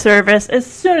fan service. As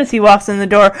soon as he walks in the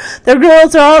door, the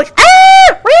girls are all like, ah,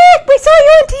 Rick, we saw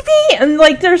you on TV. And,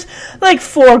 like, there's, like,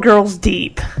 4 girls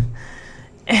deep.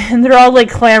 And they're all, like,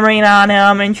 clamoring on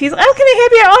him. And she's like, oh, can I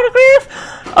have your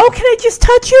autograph? Oh, can I just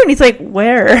touch you? And he's like,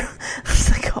 where? I was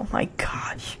like, oh, my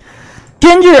gosh.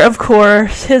 Ginger, of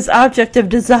course, his object of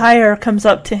desire comes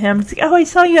up to him. He's like, oh, I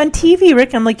saw you on TV,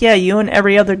 Rick. I'm like, yeah, you and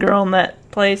every other girl in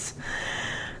that place.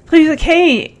 So he's like,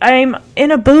 hey, I'm in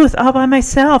a booth all by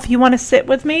myself. You want to sit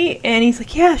with me? And he's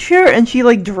like, yeah, sure. And she,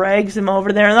 like, drags him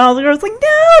over there. And all the girls are like,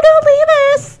 no, don't leave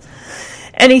us.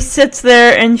 And he sits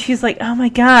there, and she's like, oh, my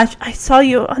gosh, I saw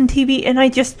you on TV, and I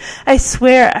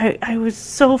swear, I was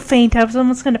so faint, I was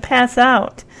almost going to pass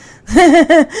out.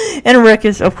 And Rick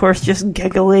is, of course, just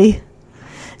giggly.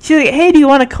 She's like, hey, do you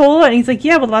want a cola? And he's like,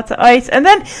 yeah, with lots of ice. And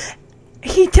then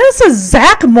he does a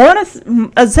Zach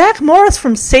Morris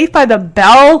from Saved by the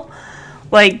Bell,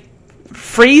 like,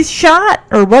 freeze shot,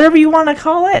 or whatever you want to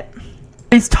call it.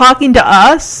 He's talking to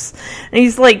us, and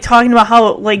he's, like, talking about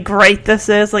how, like, great this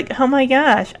is. Like, oh my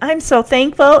gosh, I'm so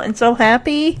thankful and so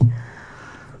happy.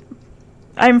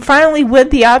 I'm finally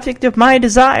with the object of my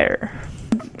desire.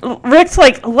 Rick's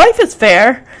like, life is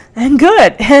fair and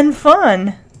good and fun.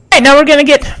 All right, now we're going to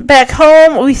get back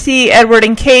home. We see Edward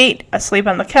and Kate asleep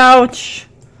on the couch.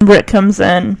 Rick comes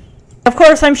in. Of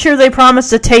course, I'm sure they promised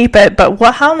to tape it, but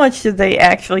how much did they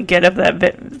actually get of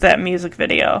that music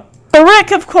video? So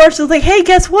Rick, of course, is like, hey,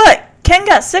 guess what? Ken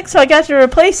got sick, so I got to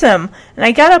replace him. And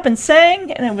I got up and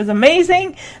sang, and it was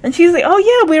amazing. And she's like, oh,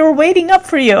 yeah, we were waiting up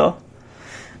for you.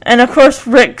 And, of course,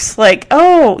 Rick's like,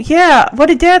 oh, yeah, what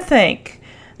did Dad think?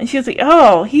 And she's like,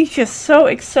 oh, he's just so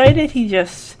excited, he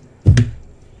just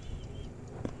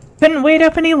couldn't wait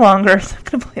up any longer. So I'm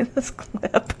going to play this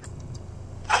clip.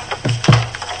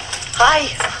 Hi.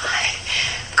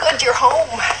 Good, you're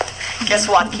home. Guess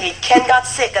what, Kate? Ken got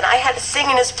sick, and I had to sing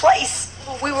in his place.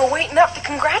 Well, we were waiting up to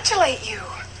congratulate you.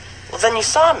 Well, then you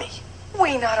saw me.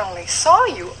 We not only saw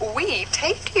you, we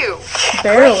taped you.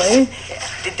 Barely.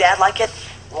 Did Dad like it?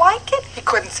 Like it? He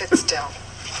couldn't sit still.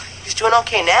 He's doing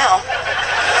okay now.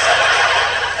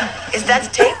 Is that the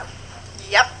tape?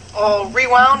 Yep, all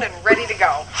rewound and ready to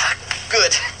go.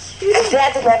 Good. And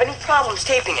Dad didn't have any problems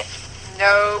taping it.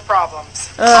 No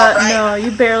problems. No,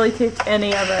 you barely taped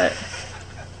any of it.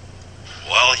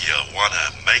 Well, you want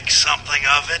to make something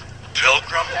of it,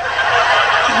 Pilgrim?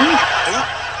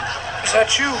 Is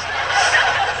that you?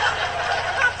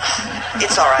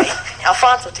 It's all right.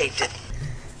 Alfonso taped it.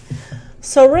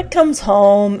 So Rick comes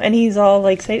home, and he's all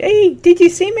like saying, hey, did you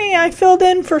see me? I filled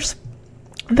in for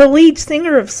the lead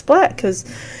singer of Splat, because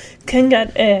Ken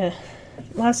got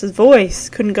lost his voice,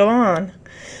 couldn't go on.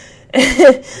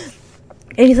 And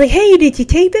he's like, hey, did you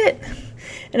tape it?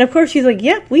 And of course she's like,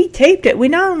 yep, we taped it. We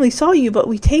not only saw you, but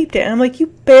we taped it. And I'm like, you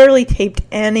barely taped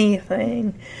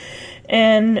anything.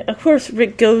 And of course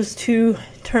Rick goes to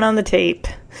turn on the tape,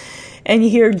 and you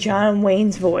hear John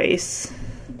Wayne's voice.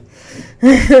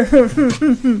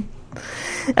 And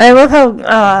I love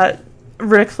how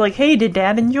Rick's like, hey, did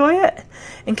Dad enjoy it?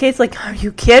 And Kate's like, are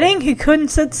you kidding? He couldn't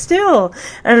sit still.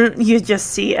 And you just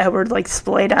see Edward, like,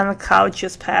 splayed on the couch,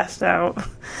 just passed out.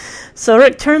 So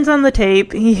Rick turns on the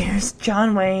tape. He hears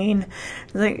John Wayne.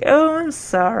 He's like, oh, I'm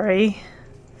sorry.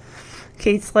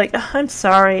 Kate's like, oh, I'm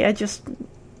sorry. I just,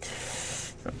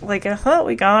 like, I thought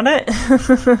we got it.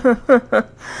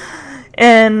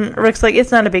 And Rick's like,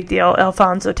 it's not a big deal.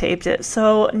 Alfonso taped it.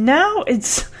 So now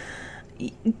it's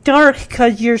dark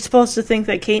because you're supposed to think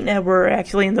that Kate and Edward are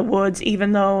actually in the woods,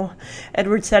 even though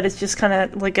Edward said it's just kind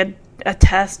of like a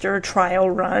test or a trial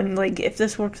run. Like, if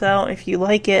this works out, if you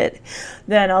like it,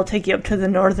 then I'll take you up to the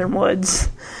northern woods.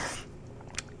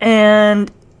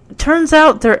 And turns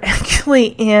out they're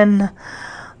actually in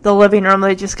the living room.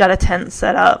 They just got a tent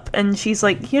set up. And she's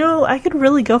like, I could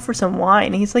really go for some wine.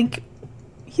 And he's like,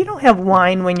 you don't have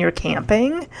wine when you're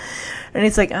camping. And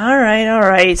he's like, all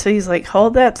right. So he's like,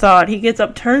 hold that thought. He gets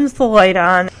up, turns the light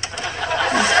on.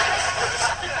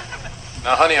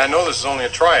 Now, honey, I know this is only a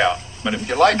tryout, but if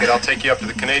you like it, I'll take you up to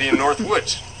the Canadian North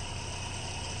Woods.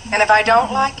 And if I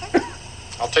don't like it?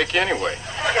 I'll take you anyway.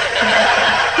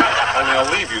 Only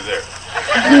I'll leave you there.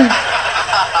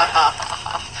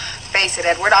 Face it,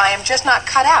 Edward, I am just not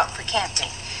cut out for camping.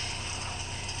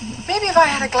 Maybe if I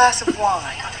had a glass of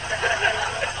wine.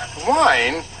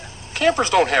 Wine? Campers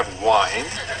don't have wine.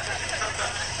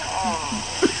 Oh.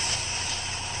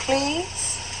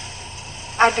 Please?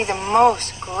 I'd be the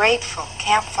most grateful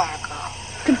campfire girl.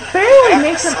 You could barely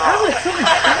make them out. It's so much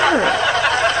better.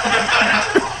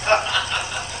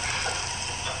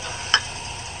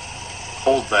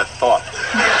 Hold that thought.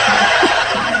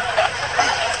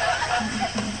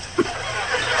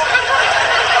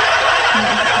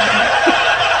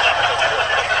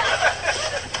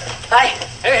 Hi.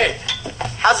 Hey.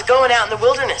 How's it going out in the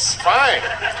wilderness? Fine.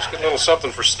 Just get a little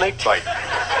something for snake bite.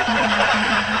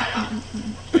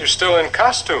 You're still in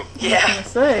costume.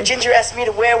 Yeah. Ginger asked me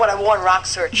to wear what I wore in Rock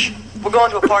Search. We're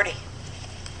going to a party.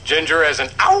 Ginger as an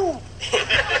ow.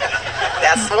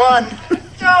 That's the one.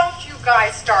 Don't you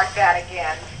guys start that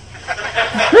again.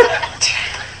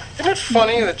 Isn't it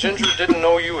funny that Ginger didn't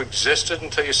know you existed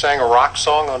until you sang a rock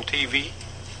song on TV?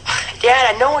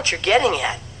 Dad, I know what you're getting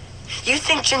at. You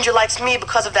think Ginger likes me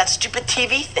because of that stupid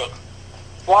TV thing.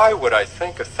 Why would I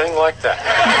think a thing like that?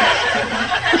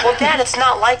 Well, Dad, it's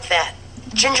not like that.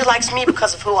 Ginger likes me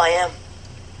because of who I am.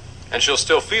 And she'll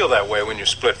still feel that way when you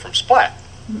split from Splat.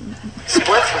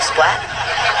 Split from Splat?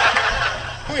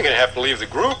 Well, you're going to have to leave the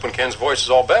group when Ken's voice is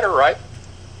all better, right?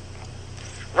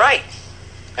 Right.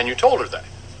 And you told her that?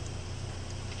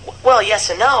 Well, yes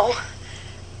and no.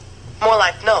 More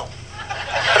like no.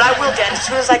 But I will, Dad, as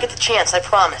soon as I get the chance, I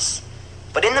promise.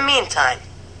 But in the meantime,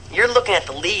 you're looking at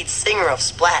the lead singer of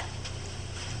Splat.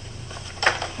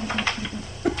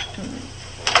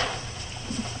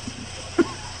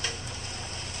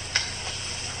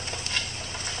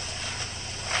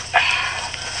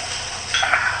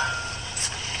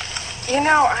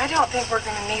 I don't think we're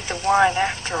going to need the wine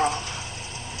after all.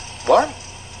 What?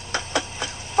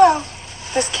 Well,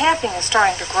 this camping is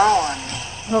starting to grow on me.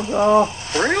 Oh.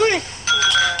 Really?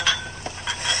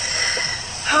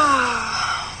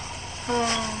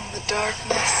 The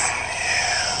darkness,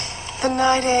 the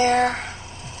night air,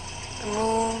 the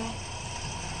moon.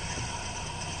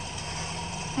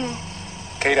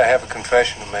 Kate, I have a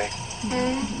confession to make.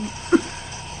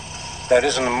 That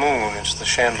isn't the moon, it's the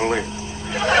chandelier.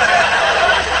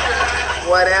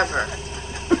 Whatever.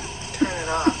 Turn it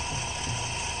off.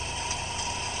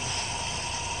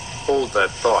 Hold that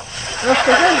thought.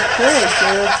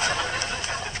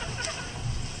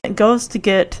 It goes to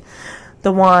get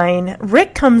the wine.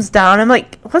 Rick comes down. I'm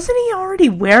like, wasn't he already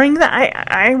wearing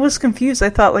that? I was confused. I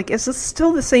thought, like, is this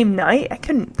still the same night? I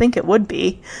couldn't think it would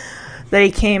be. That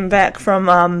he came back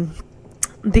from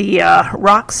the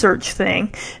Rock Search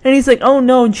thing. And he's like, oh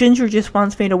no, Ginger just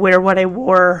wants me to wear what I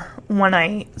wore when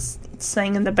I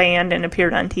sang in the band and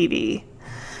appeared on TV.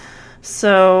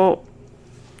 So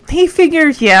he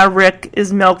figures, yeah, Rick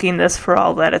is milking this for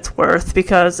all that it's worth,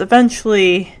 because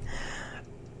eventually,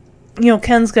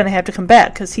 Ken's going to have to come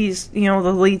back, because he's, the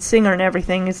lead singer and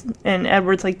everything. And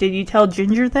Edward's like, did you tell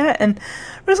Ginger that? And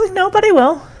Rick's like, no, but I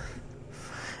will.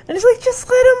 And he's like, just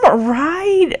let him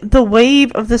ride the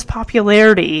wave of this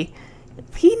popularity.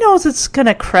 He knows it's going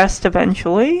to crest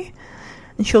eventually.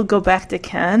 And she'll go back to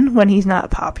Ken when he's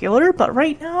not popular. But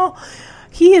right now,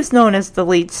 he is known as the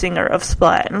lead singer of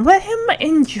Splat. And let him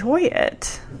enjoy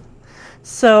it.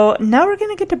 So now we're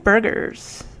going to get to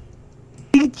burgers.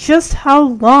 Just how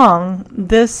long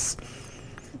this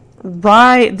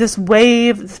ride, this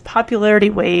wave, this popularity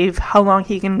wave, how long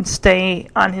he can stay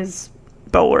on his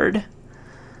board.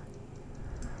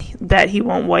 that he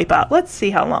won't wipe out. Let's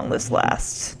see how long this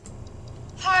lasts.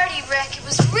 Party, Rick. It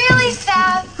was really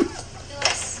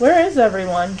fabulous. Where is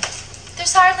everyone?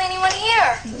 There's hardly anyone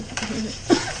here.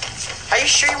 Are you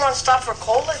sure you want to stop for a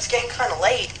cola? It's getting kind of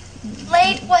late.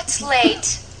 Late? What's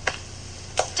late?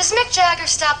 Does Mick Jagger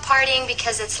stop partying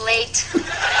because it's late?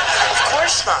 Of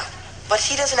course not. But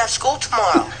he doesn't have school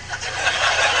tomorrow.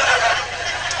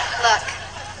 Look,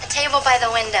 a table by the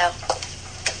window.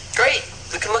 Great.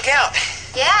 We can look out.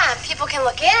 Yeah, people can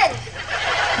look in.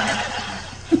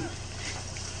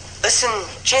 Listen,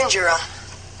 Ginger,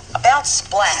 about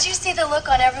Splat. Did you see the look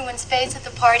on everyone's face at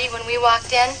the party when we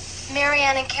walked in?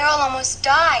 Marianne and Carol almost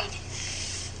died.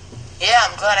 Yeah,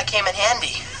 I'm glad I came in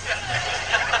handy.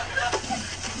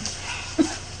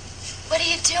 What are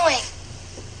you doing?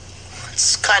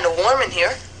 It's kind of warm in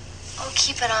here. Oh,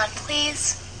 keep it on,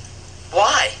 please.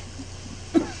 Why?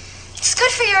 It's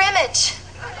good for your image.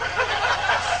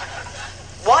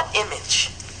 What image?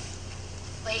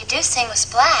 Well, you do sing with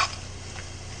Splat.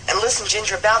 And listen,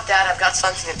 Ginger, about that, I've got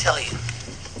something to tell you.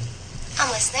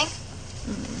 I'm listening.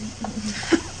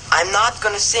 I'm not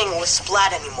going to sing with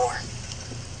Splat anymore.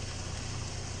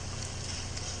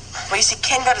 Well, you see,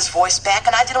 Ken got his voice back,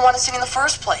 and I didn't want to sing in the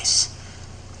first place.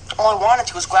 All I wanted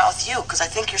to was go out with you, because I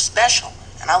think you're special,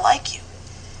 and I like you.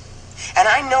 And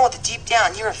I know that deep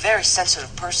down, you're a very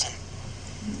sensitive person.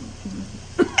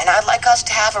 And I'd like us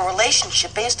to have a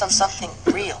relationship based on something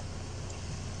real.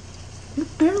 You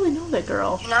barely know that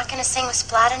girl. You're not going to sing with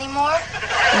Splat anymore?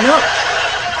 Nope.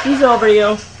 She's over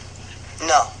you.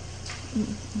 No.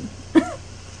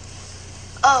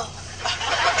 Oh.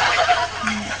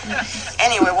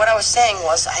 Anyway, what I was saying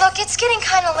was Look, it's getting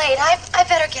kind of late. I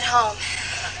better get home.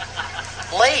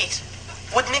 Late?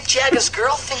 Would Mick Jagger's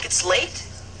girl think it's late?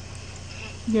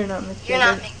 You're not Mick Jagger. You're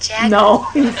not Mick Jagger. No,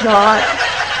 he's not.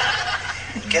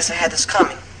 Guess I had this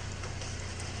coming.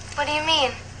 What do you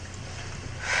mean?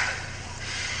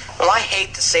 Well, I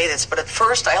hate to say this, but at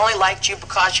first I only liked you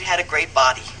because you had a great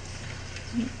body.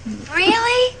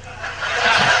 Really?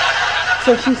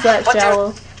 So she's that But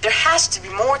shallow. There has to be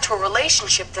more to a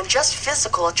relationship than just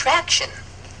physical attraction.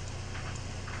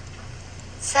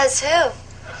 Says who?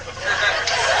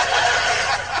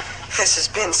 This has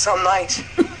been some night.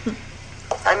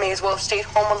 I may as well have stayed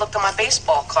home and looked at my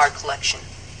baseball card collection.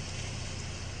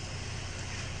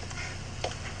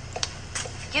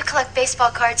 You collect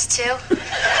baseball cards too?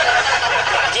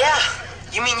 Yeah.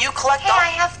 You mean you collect Hey, I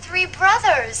have 3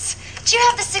 brothers. Do you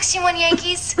have the 61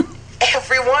 Yankees?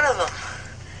 every one of them?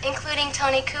 Including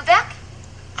Tony Kubek?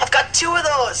 I've got 2 of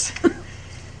those.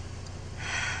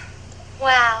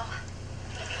 Wow.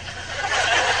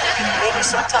 Maybe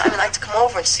sometime I'd like to come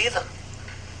over and see them.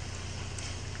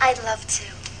 I'd love to.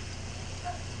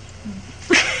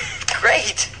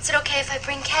 Great. Is it okay if I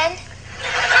bring Ken?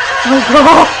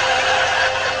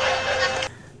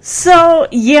 So,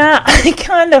 yeah, I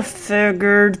kind of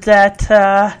figured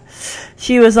that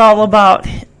she was all about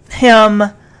him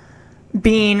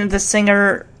being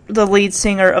the lead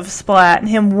singer of Splat, and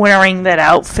him wearing that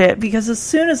outfit, because as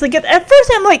soon as at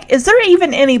first I'm like, is there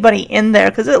even anybody in there?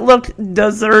 Because it looked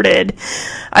deserted.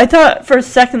 I thought for a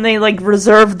second they,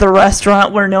 reserved the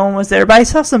restaurant where no one was there, but I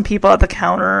saw some people at the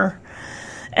counter.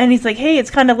 And he's like, hey,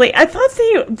 it's kind of late. I thought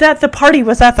that the party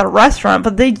was at the restaurant,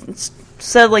 but they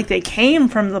said, they came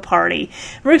from the party.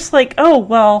 Rick's like, oh,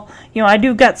 well, I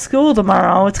do got school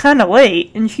tomorrow. It's kind of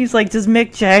late. And she's like, does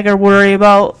Mick Jagger worry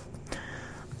about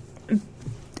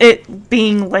it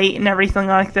being late and everything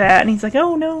like that? And he's like,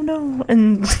 oh, no.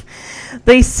 And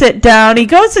they sit down. He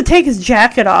goes to take his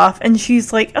jacket off, and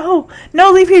she's like, oh,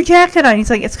 no, leave your jacket on. He's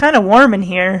like, it's kind of warm in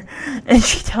here. And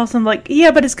she tells him,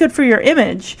 yeah, but it's good for your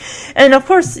image. And, of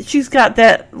course, she's got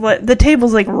the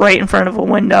table's, right in front of a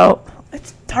window.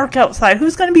 It's dark outside.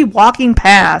 Who's going to be walking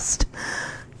past?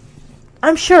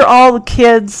 I'm sure all the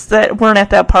kids that weren't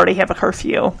at that party have a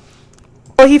curfew.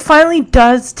 Well, he finally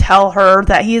does tell her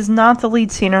that he is not the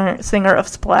lead singer of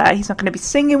Splat. He's not going to be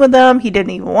singing with them. He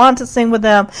didn't even want to sing with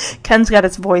them. Ken's got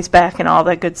his voice back and all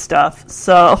that good stuff.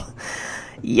 So,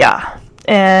 yeah.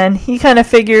 And he kind of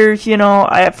figures,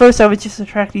 at first I was just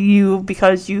attracted to you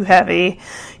because you have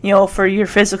for your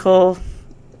physical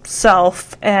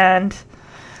self. And,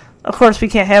 of course, we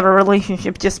can't have a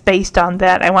relationship just based on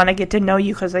that. I want to get to know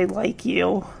you because I like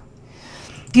you.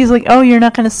 He's like, oh, you're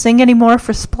not going to sing anymore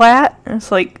for Splat? And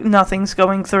it's like, nothing's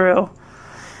going through.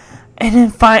 And then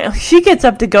finally, she gets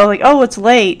up to go, oh, it's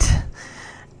late.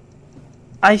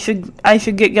 I should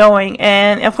get going.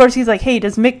 And, of course, he's like, hey,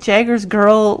 does Mick Jagger's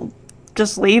girl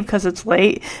just leave because it's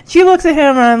late? She looks at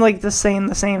him, and I'm like, the same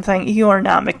thing. You are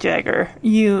not Mick Jagger.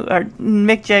 You are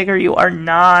Mick Jagger. You are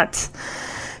not.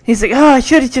 He's like, oh, I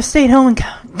should have just stayed home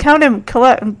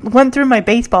and went through my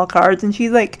baseball cards. And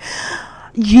she's like,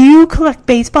 you collect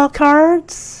baseball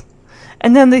cards?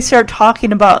 And then they start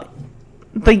talking about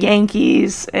the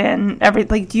Yankees and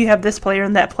everything. Like, do you have this player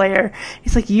and that player?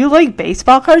 He's like, you like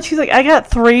baseball cards? She's like, I got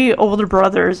 3 older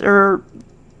brothers, or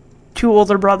 2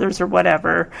 older brothers, or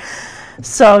whatever.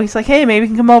 So he's like, hey, maybe we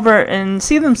can come over and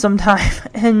see them sometime.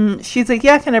 And she's like,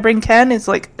 yeah, can I bring Ken? It's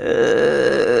like,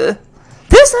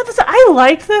 This episode, I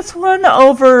liked this one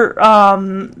over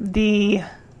the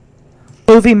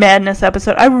Movie Madness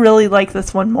episode. I really like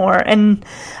this one more. And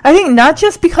I think not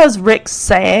just because Rick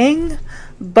sang,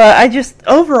 but I just,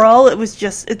 overall,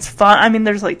 it's fun. I mean,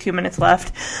 there's like 2 minutes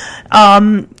left.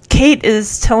 Kate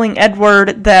is telling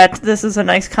Edward that this is a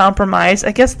nice compromise.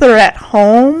 I guess they're at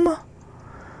home,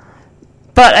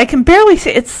 but I can barely see.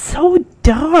 It's so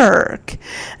dark.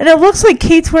 And it looks like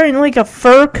Kate's wearing like a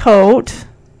fur coat,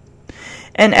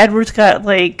 and Edward's got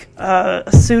like a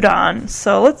suit on.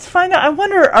 So let's find out. I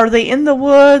wonder, are they in the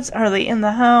woods? Are they in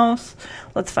the house?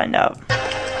 Let's find out.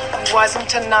 Wasn't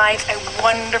tonight a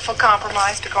wonderful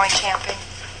compromise to going camping?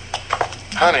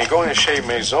 Honey, going to Chez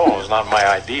Maison is not my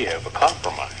idea of a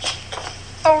compromise.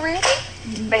 Oh, really?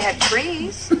 They had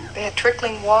trees. They had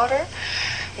trickling water.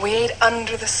 We ate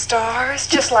under the stars,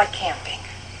 just like camping.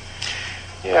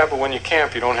 Yeah, but when you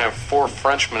camp, you don't have 4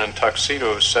 Frenchmen in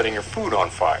tuxedos setting your food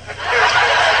on fire.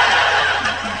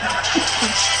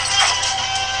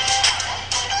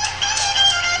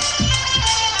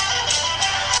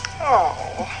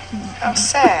 Oh, how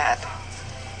sad.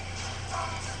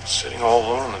 Sitting all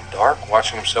alone in the dark,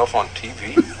 watching himself on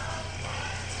TV?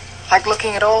 Like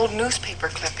looking at old newspaper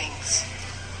clippings.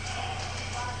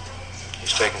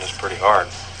 He's taking this pretty hard.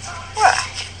 Well,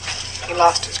 he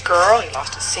lost his girl, he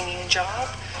lost his singing job.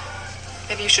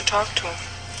 Maybe you should talk to him.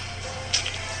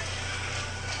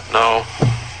 No.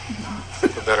 We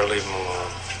better leave him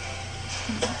alone.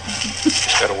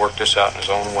 He's got to work this out in his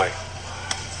own way.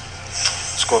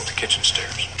 Let's go up the kitchen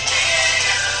stairs.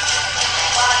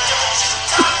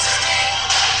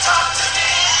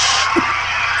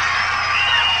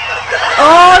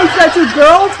 Oh, he's got 2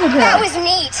 girls with him. That was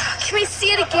neat. Can we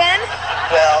see it again?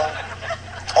 Well,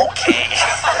 okay.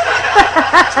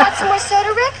 Want some more soda,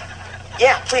 Rick?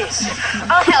 Yeah, please.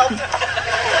 I'll help.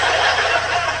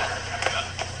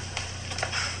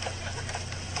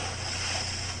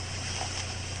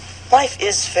 Life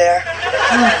is fair.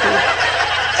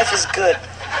 Life is good.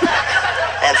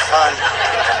 And fun.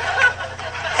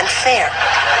 And fair.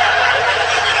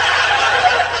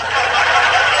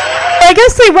 I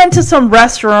guess they went to some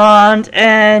restaurant,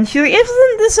 and she's like,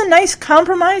 isn't this a nice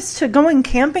compromise to going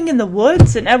camping in the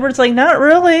woods? And Edward's like, not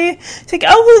really. He's like,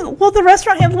 oh, well, the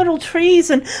restaurant had little trees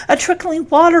and a trickling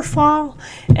waterfall.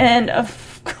 And,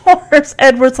 of course,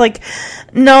 Edward's like,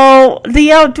 no,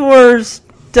 the outdoors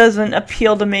doesn't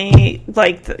appeal to me.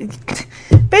 Like,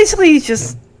 basically, he's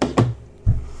just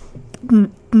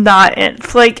not in.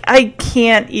 Like, I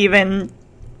can't even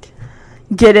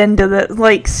get into that.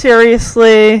 Like,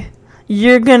 seriously,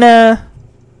 you're gonna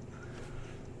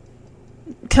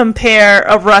compare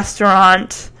a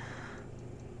restaurant,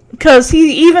 because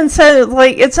he even said,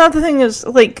 like, it's not the thing is,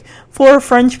 like, 4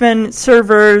 Frenchmen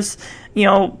servers, you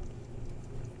know,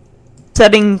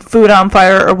 setting food on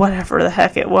fire or whatever the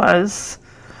heck it was,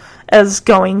 as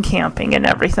going camping and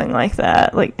everything like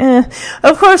that. Like,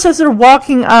 Of course, as they're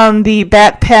walking on the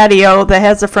back patio that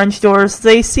has the French doors,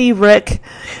 they see Rick,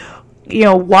 you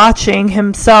know, watching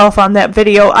himself on that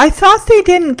video. I thought they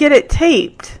didn't get it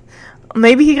taped.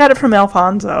 Maybe he got it from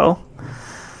Alfonso.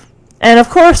 And of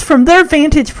course, from their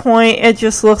vantage point, it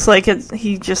just looks like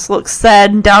he just looks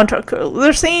sad and downtrodden.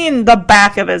 They're seeing the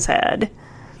back of his head.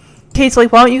 Kate's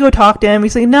like, why don't you go talk to him?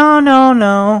 He's like,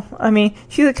 no. I mean,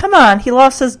 she's like, come on. He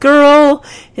lost his girl,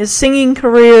 his singing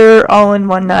career, all in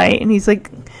one night. And he's like,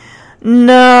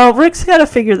 no, Rick's got to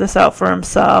figure this out for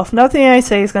himself. Nothing I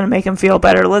say is going to make him feel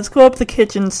better. Let's go up the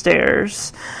kitchen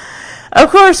stairs. Of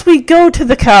course, we go to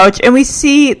the couch, and we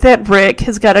see that Rick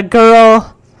has got a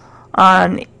girl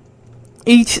on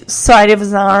each side of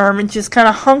his arm and just kind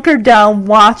of hunkered down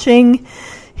watching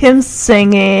him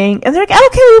singing. And they're like,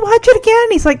 okay, we watch it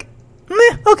again. He's like,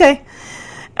 meh, okay.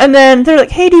 And then they're like,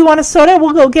 hey, do you want a soda?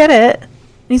 We'll go get it. And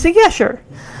he's like, yeah, sure.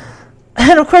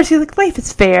 And of course, he's like, life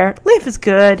is fair. Life is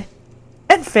good.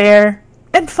 And fair.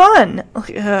 And fun.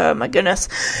 Oh, my goodness.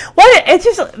 What?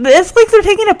 It's like they're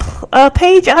taking a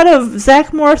page out of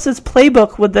Zach Morris's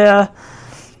playbook with the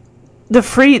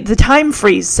time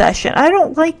freeze session. I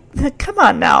don't like, come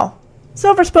on now.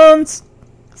 Silver Spoons,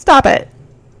 stop it.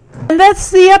 And that's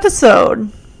the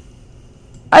episode.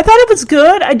 I thought it was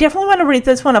good. I definitely want to rate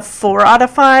this one a 4 out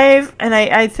of 5. And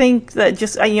I think that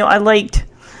just, I liked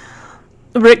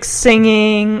Rick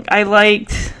singing. I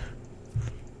liked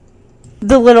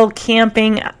the little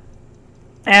camping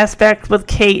aspect with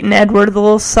Kate and Edward. The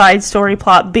little side story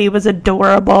plot B was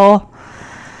adorable.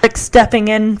 Rick stepping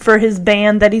in for his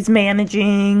band that he's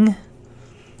managing.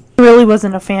 I really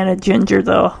wasn't a fan of Ginger,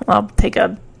 though. I'll take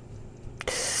a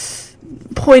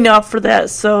point off for that.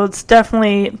 So it's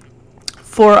definitely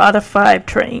 4 out of 5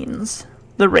 trains,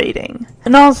 the rating.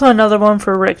 And also another one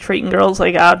for Rick treating girls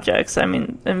like objects. I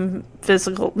mean, and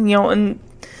physical, and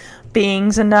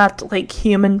beings and not like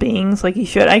human beings like he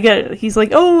should. I get it. He's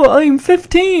like, oh, I'm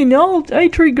 15. I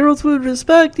treat girls with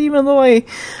respect even though I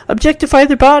objectify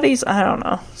their bodies. I don't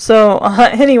know. So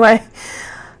anyway,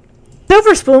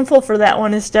 Silver Spoonful for that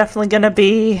one is definitely going to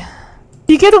be,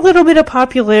 you get a little bit of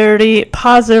popularity,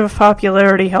 positive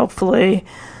popularity, hopefully.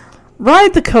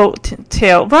 Ride the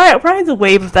coattail, ride the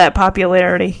wave of that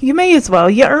popularity. You may as well.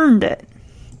 You earned it.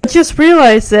 But just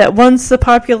realize that once the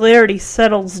popularity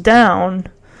settles down,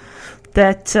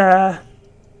 that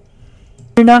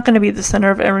you're not going to be the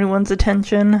center of everyone's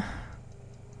attention.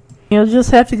 You'll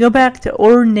just have to go back to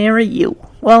ordinary you.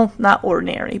 Well, not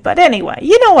ordinary, but anyway,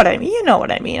 you know what I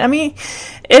mean. I mean,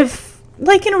 if,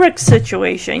 like in Rick's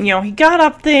situation, he got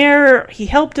up there, he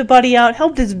helped a buddy out,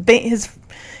 helped his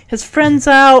friends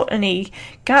out, and he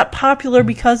got popular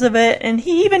because of it, and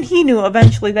he knew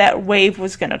eventually that wave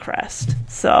was going to crest.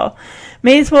 So,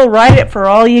 may as well ride it for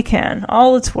all you can,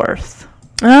 all it's worth.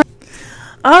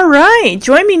 Alright,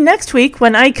 join me next week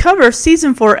when I cover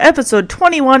Season 4, Episode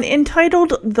 21,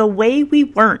 entitled The Way We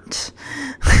Weren't,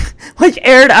 which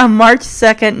aired on March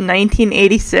 2nd,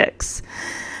 1986.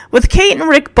 With Kate and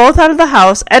Rick both out of the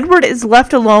house, Edward is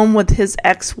left alone with his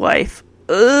ex-wife.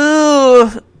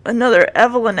 Ugh, another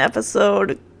Evelyn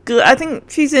episode. Good. I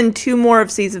think she's in 2 more of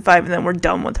Season 5 and then we're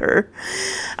done with her.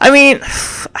 I mean,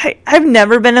 I've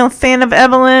never been a fan of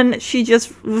Evelyn. She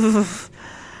just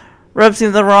rubs me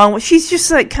the wrong way. She's just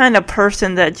that kind of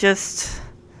person that just,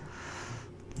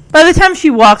 by the time she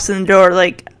walks in the door,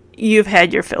 like, you've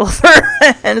had your fill of her.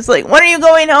 And it's like, when are you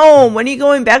going home? When are you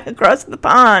going back across the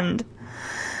pond?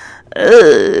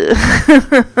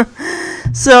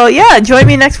 So yeah, join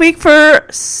me next week for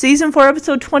Season 4,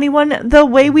 Episode 21, The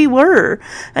Way We Were.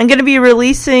 I'm going to be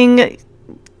releasing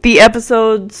the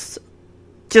episodes,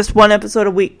 just 1 episode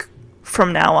a week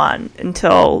from now on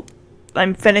until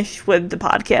I'm finished with the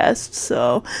podcast.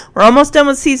 So we're almost done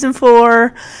with Season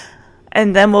 4,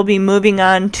 and then we'll be moving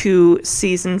on to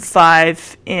Season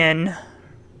 5 in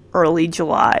early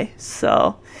July.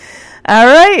 So,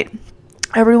 alright,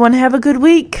 everyone have a good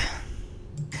week.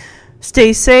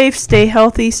 Stay safe, stay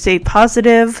healthy, stay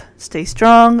positive, stay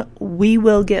strong. We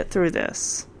will get through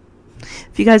this.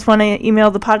 If you guys want to email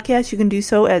the podcast, you can do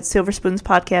so at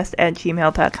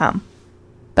silverspoonspodcast@gmail.com.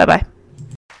 Bye-bye.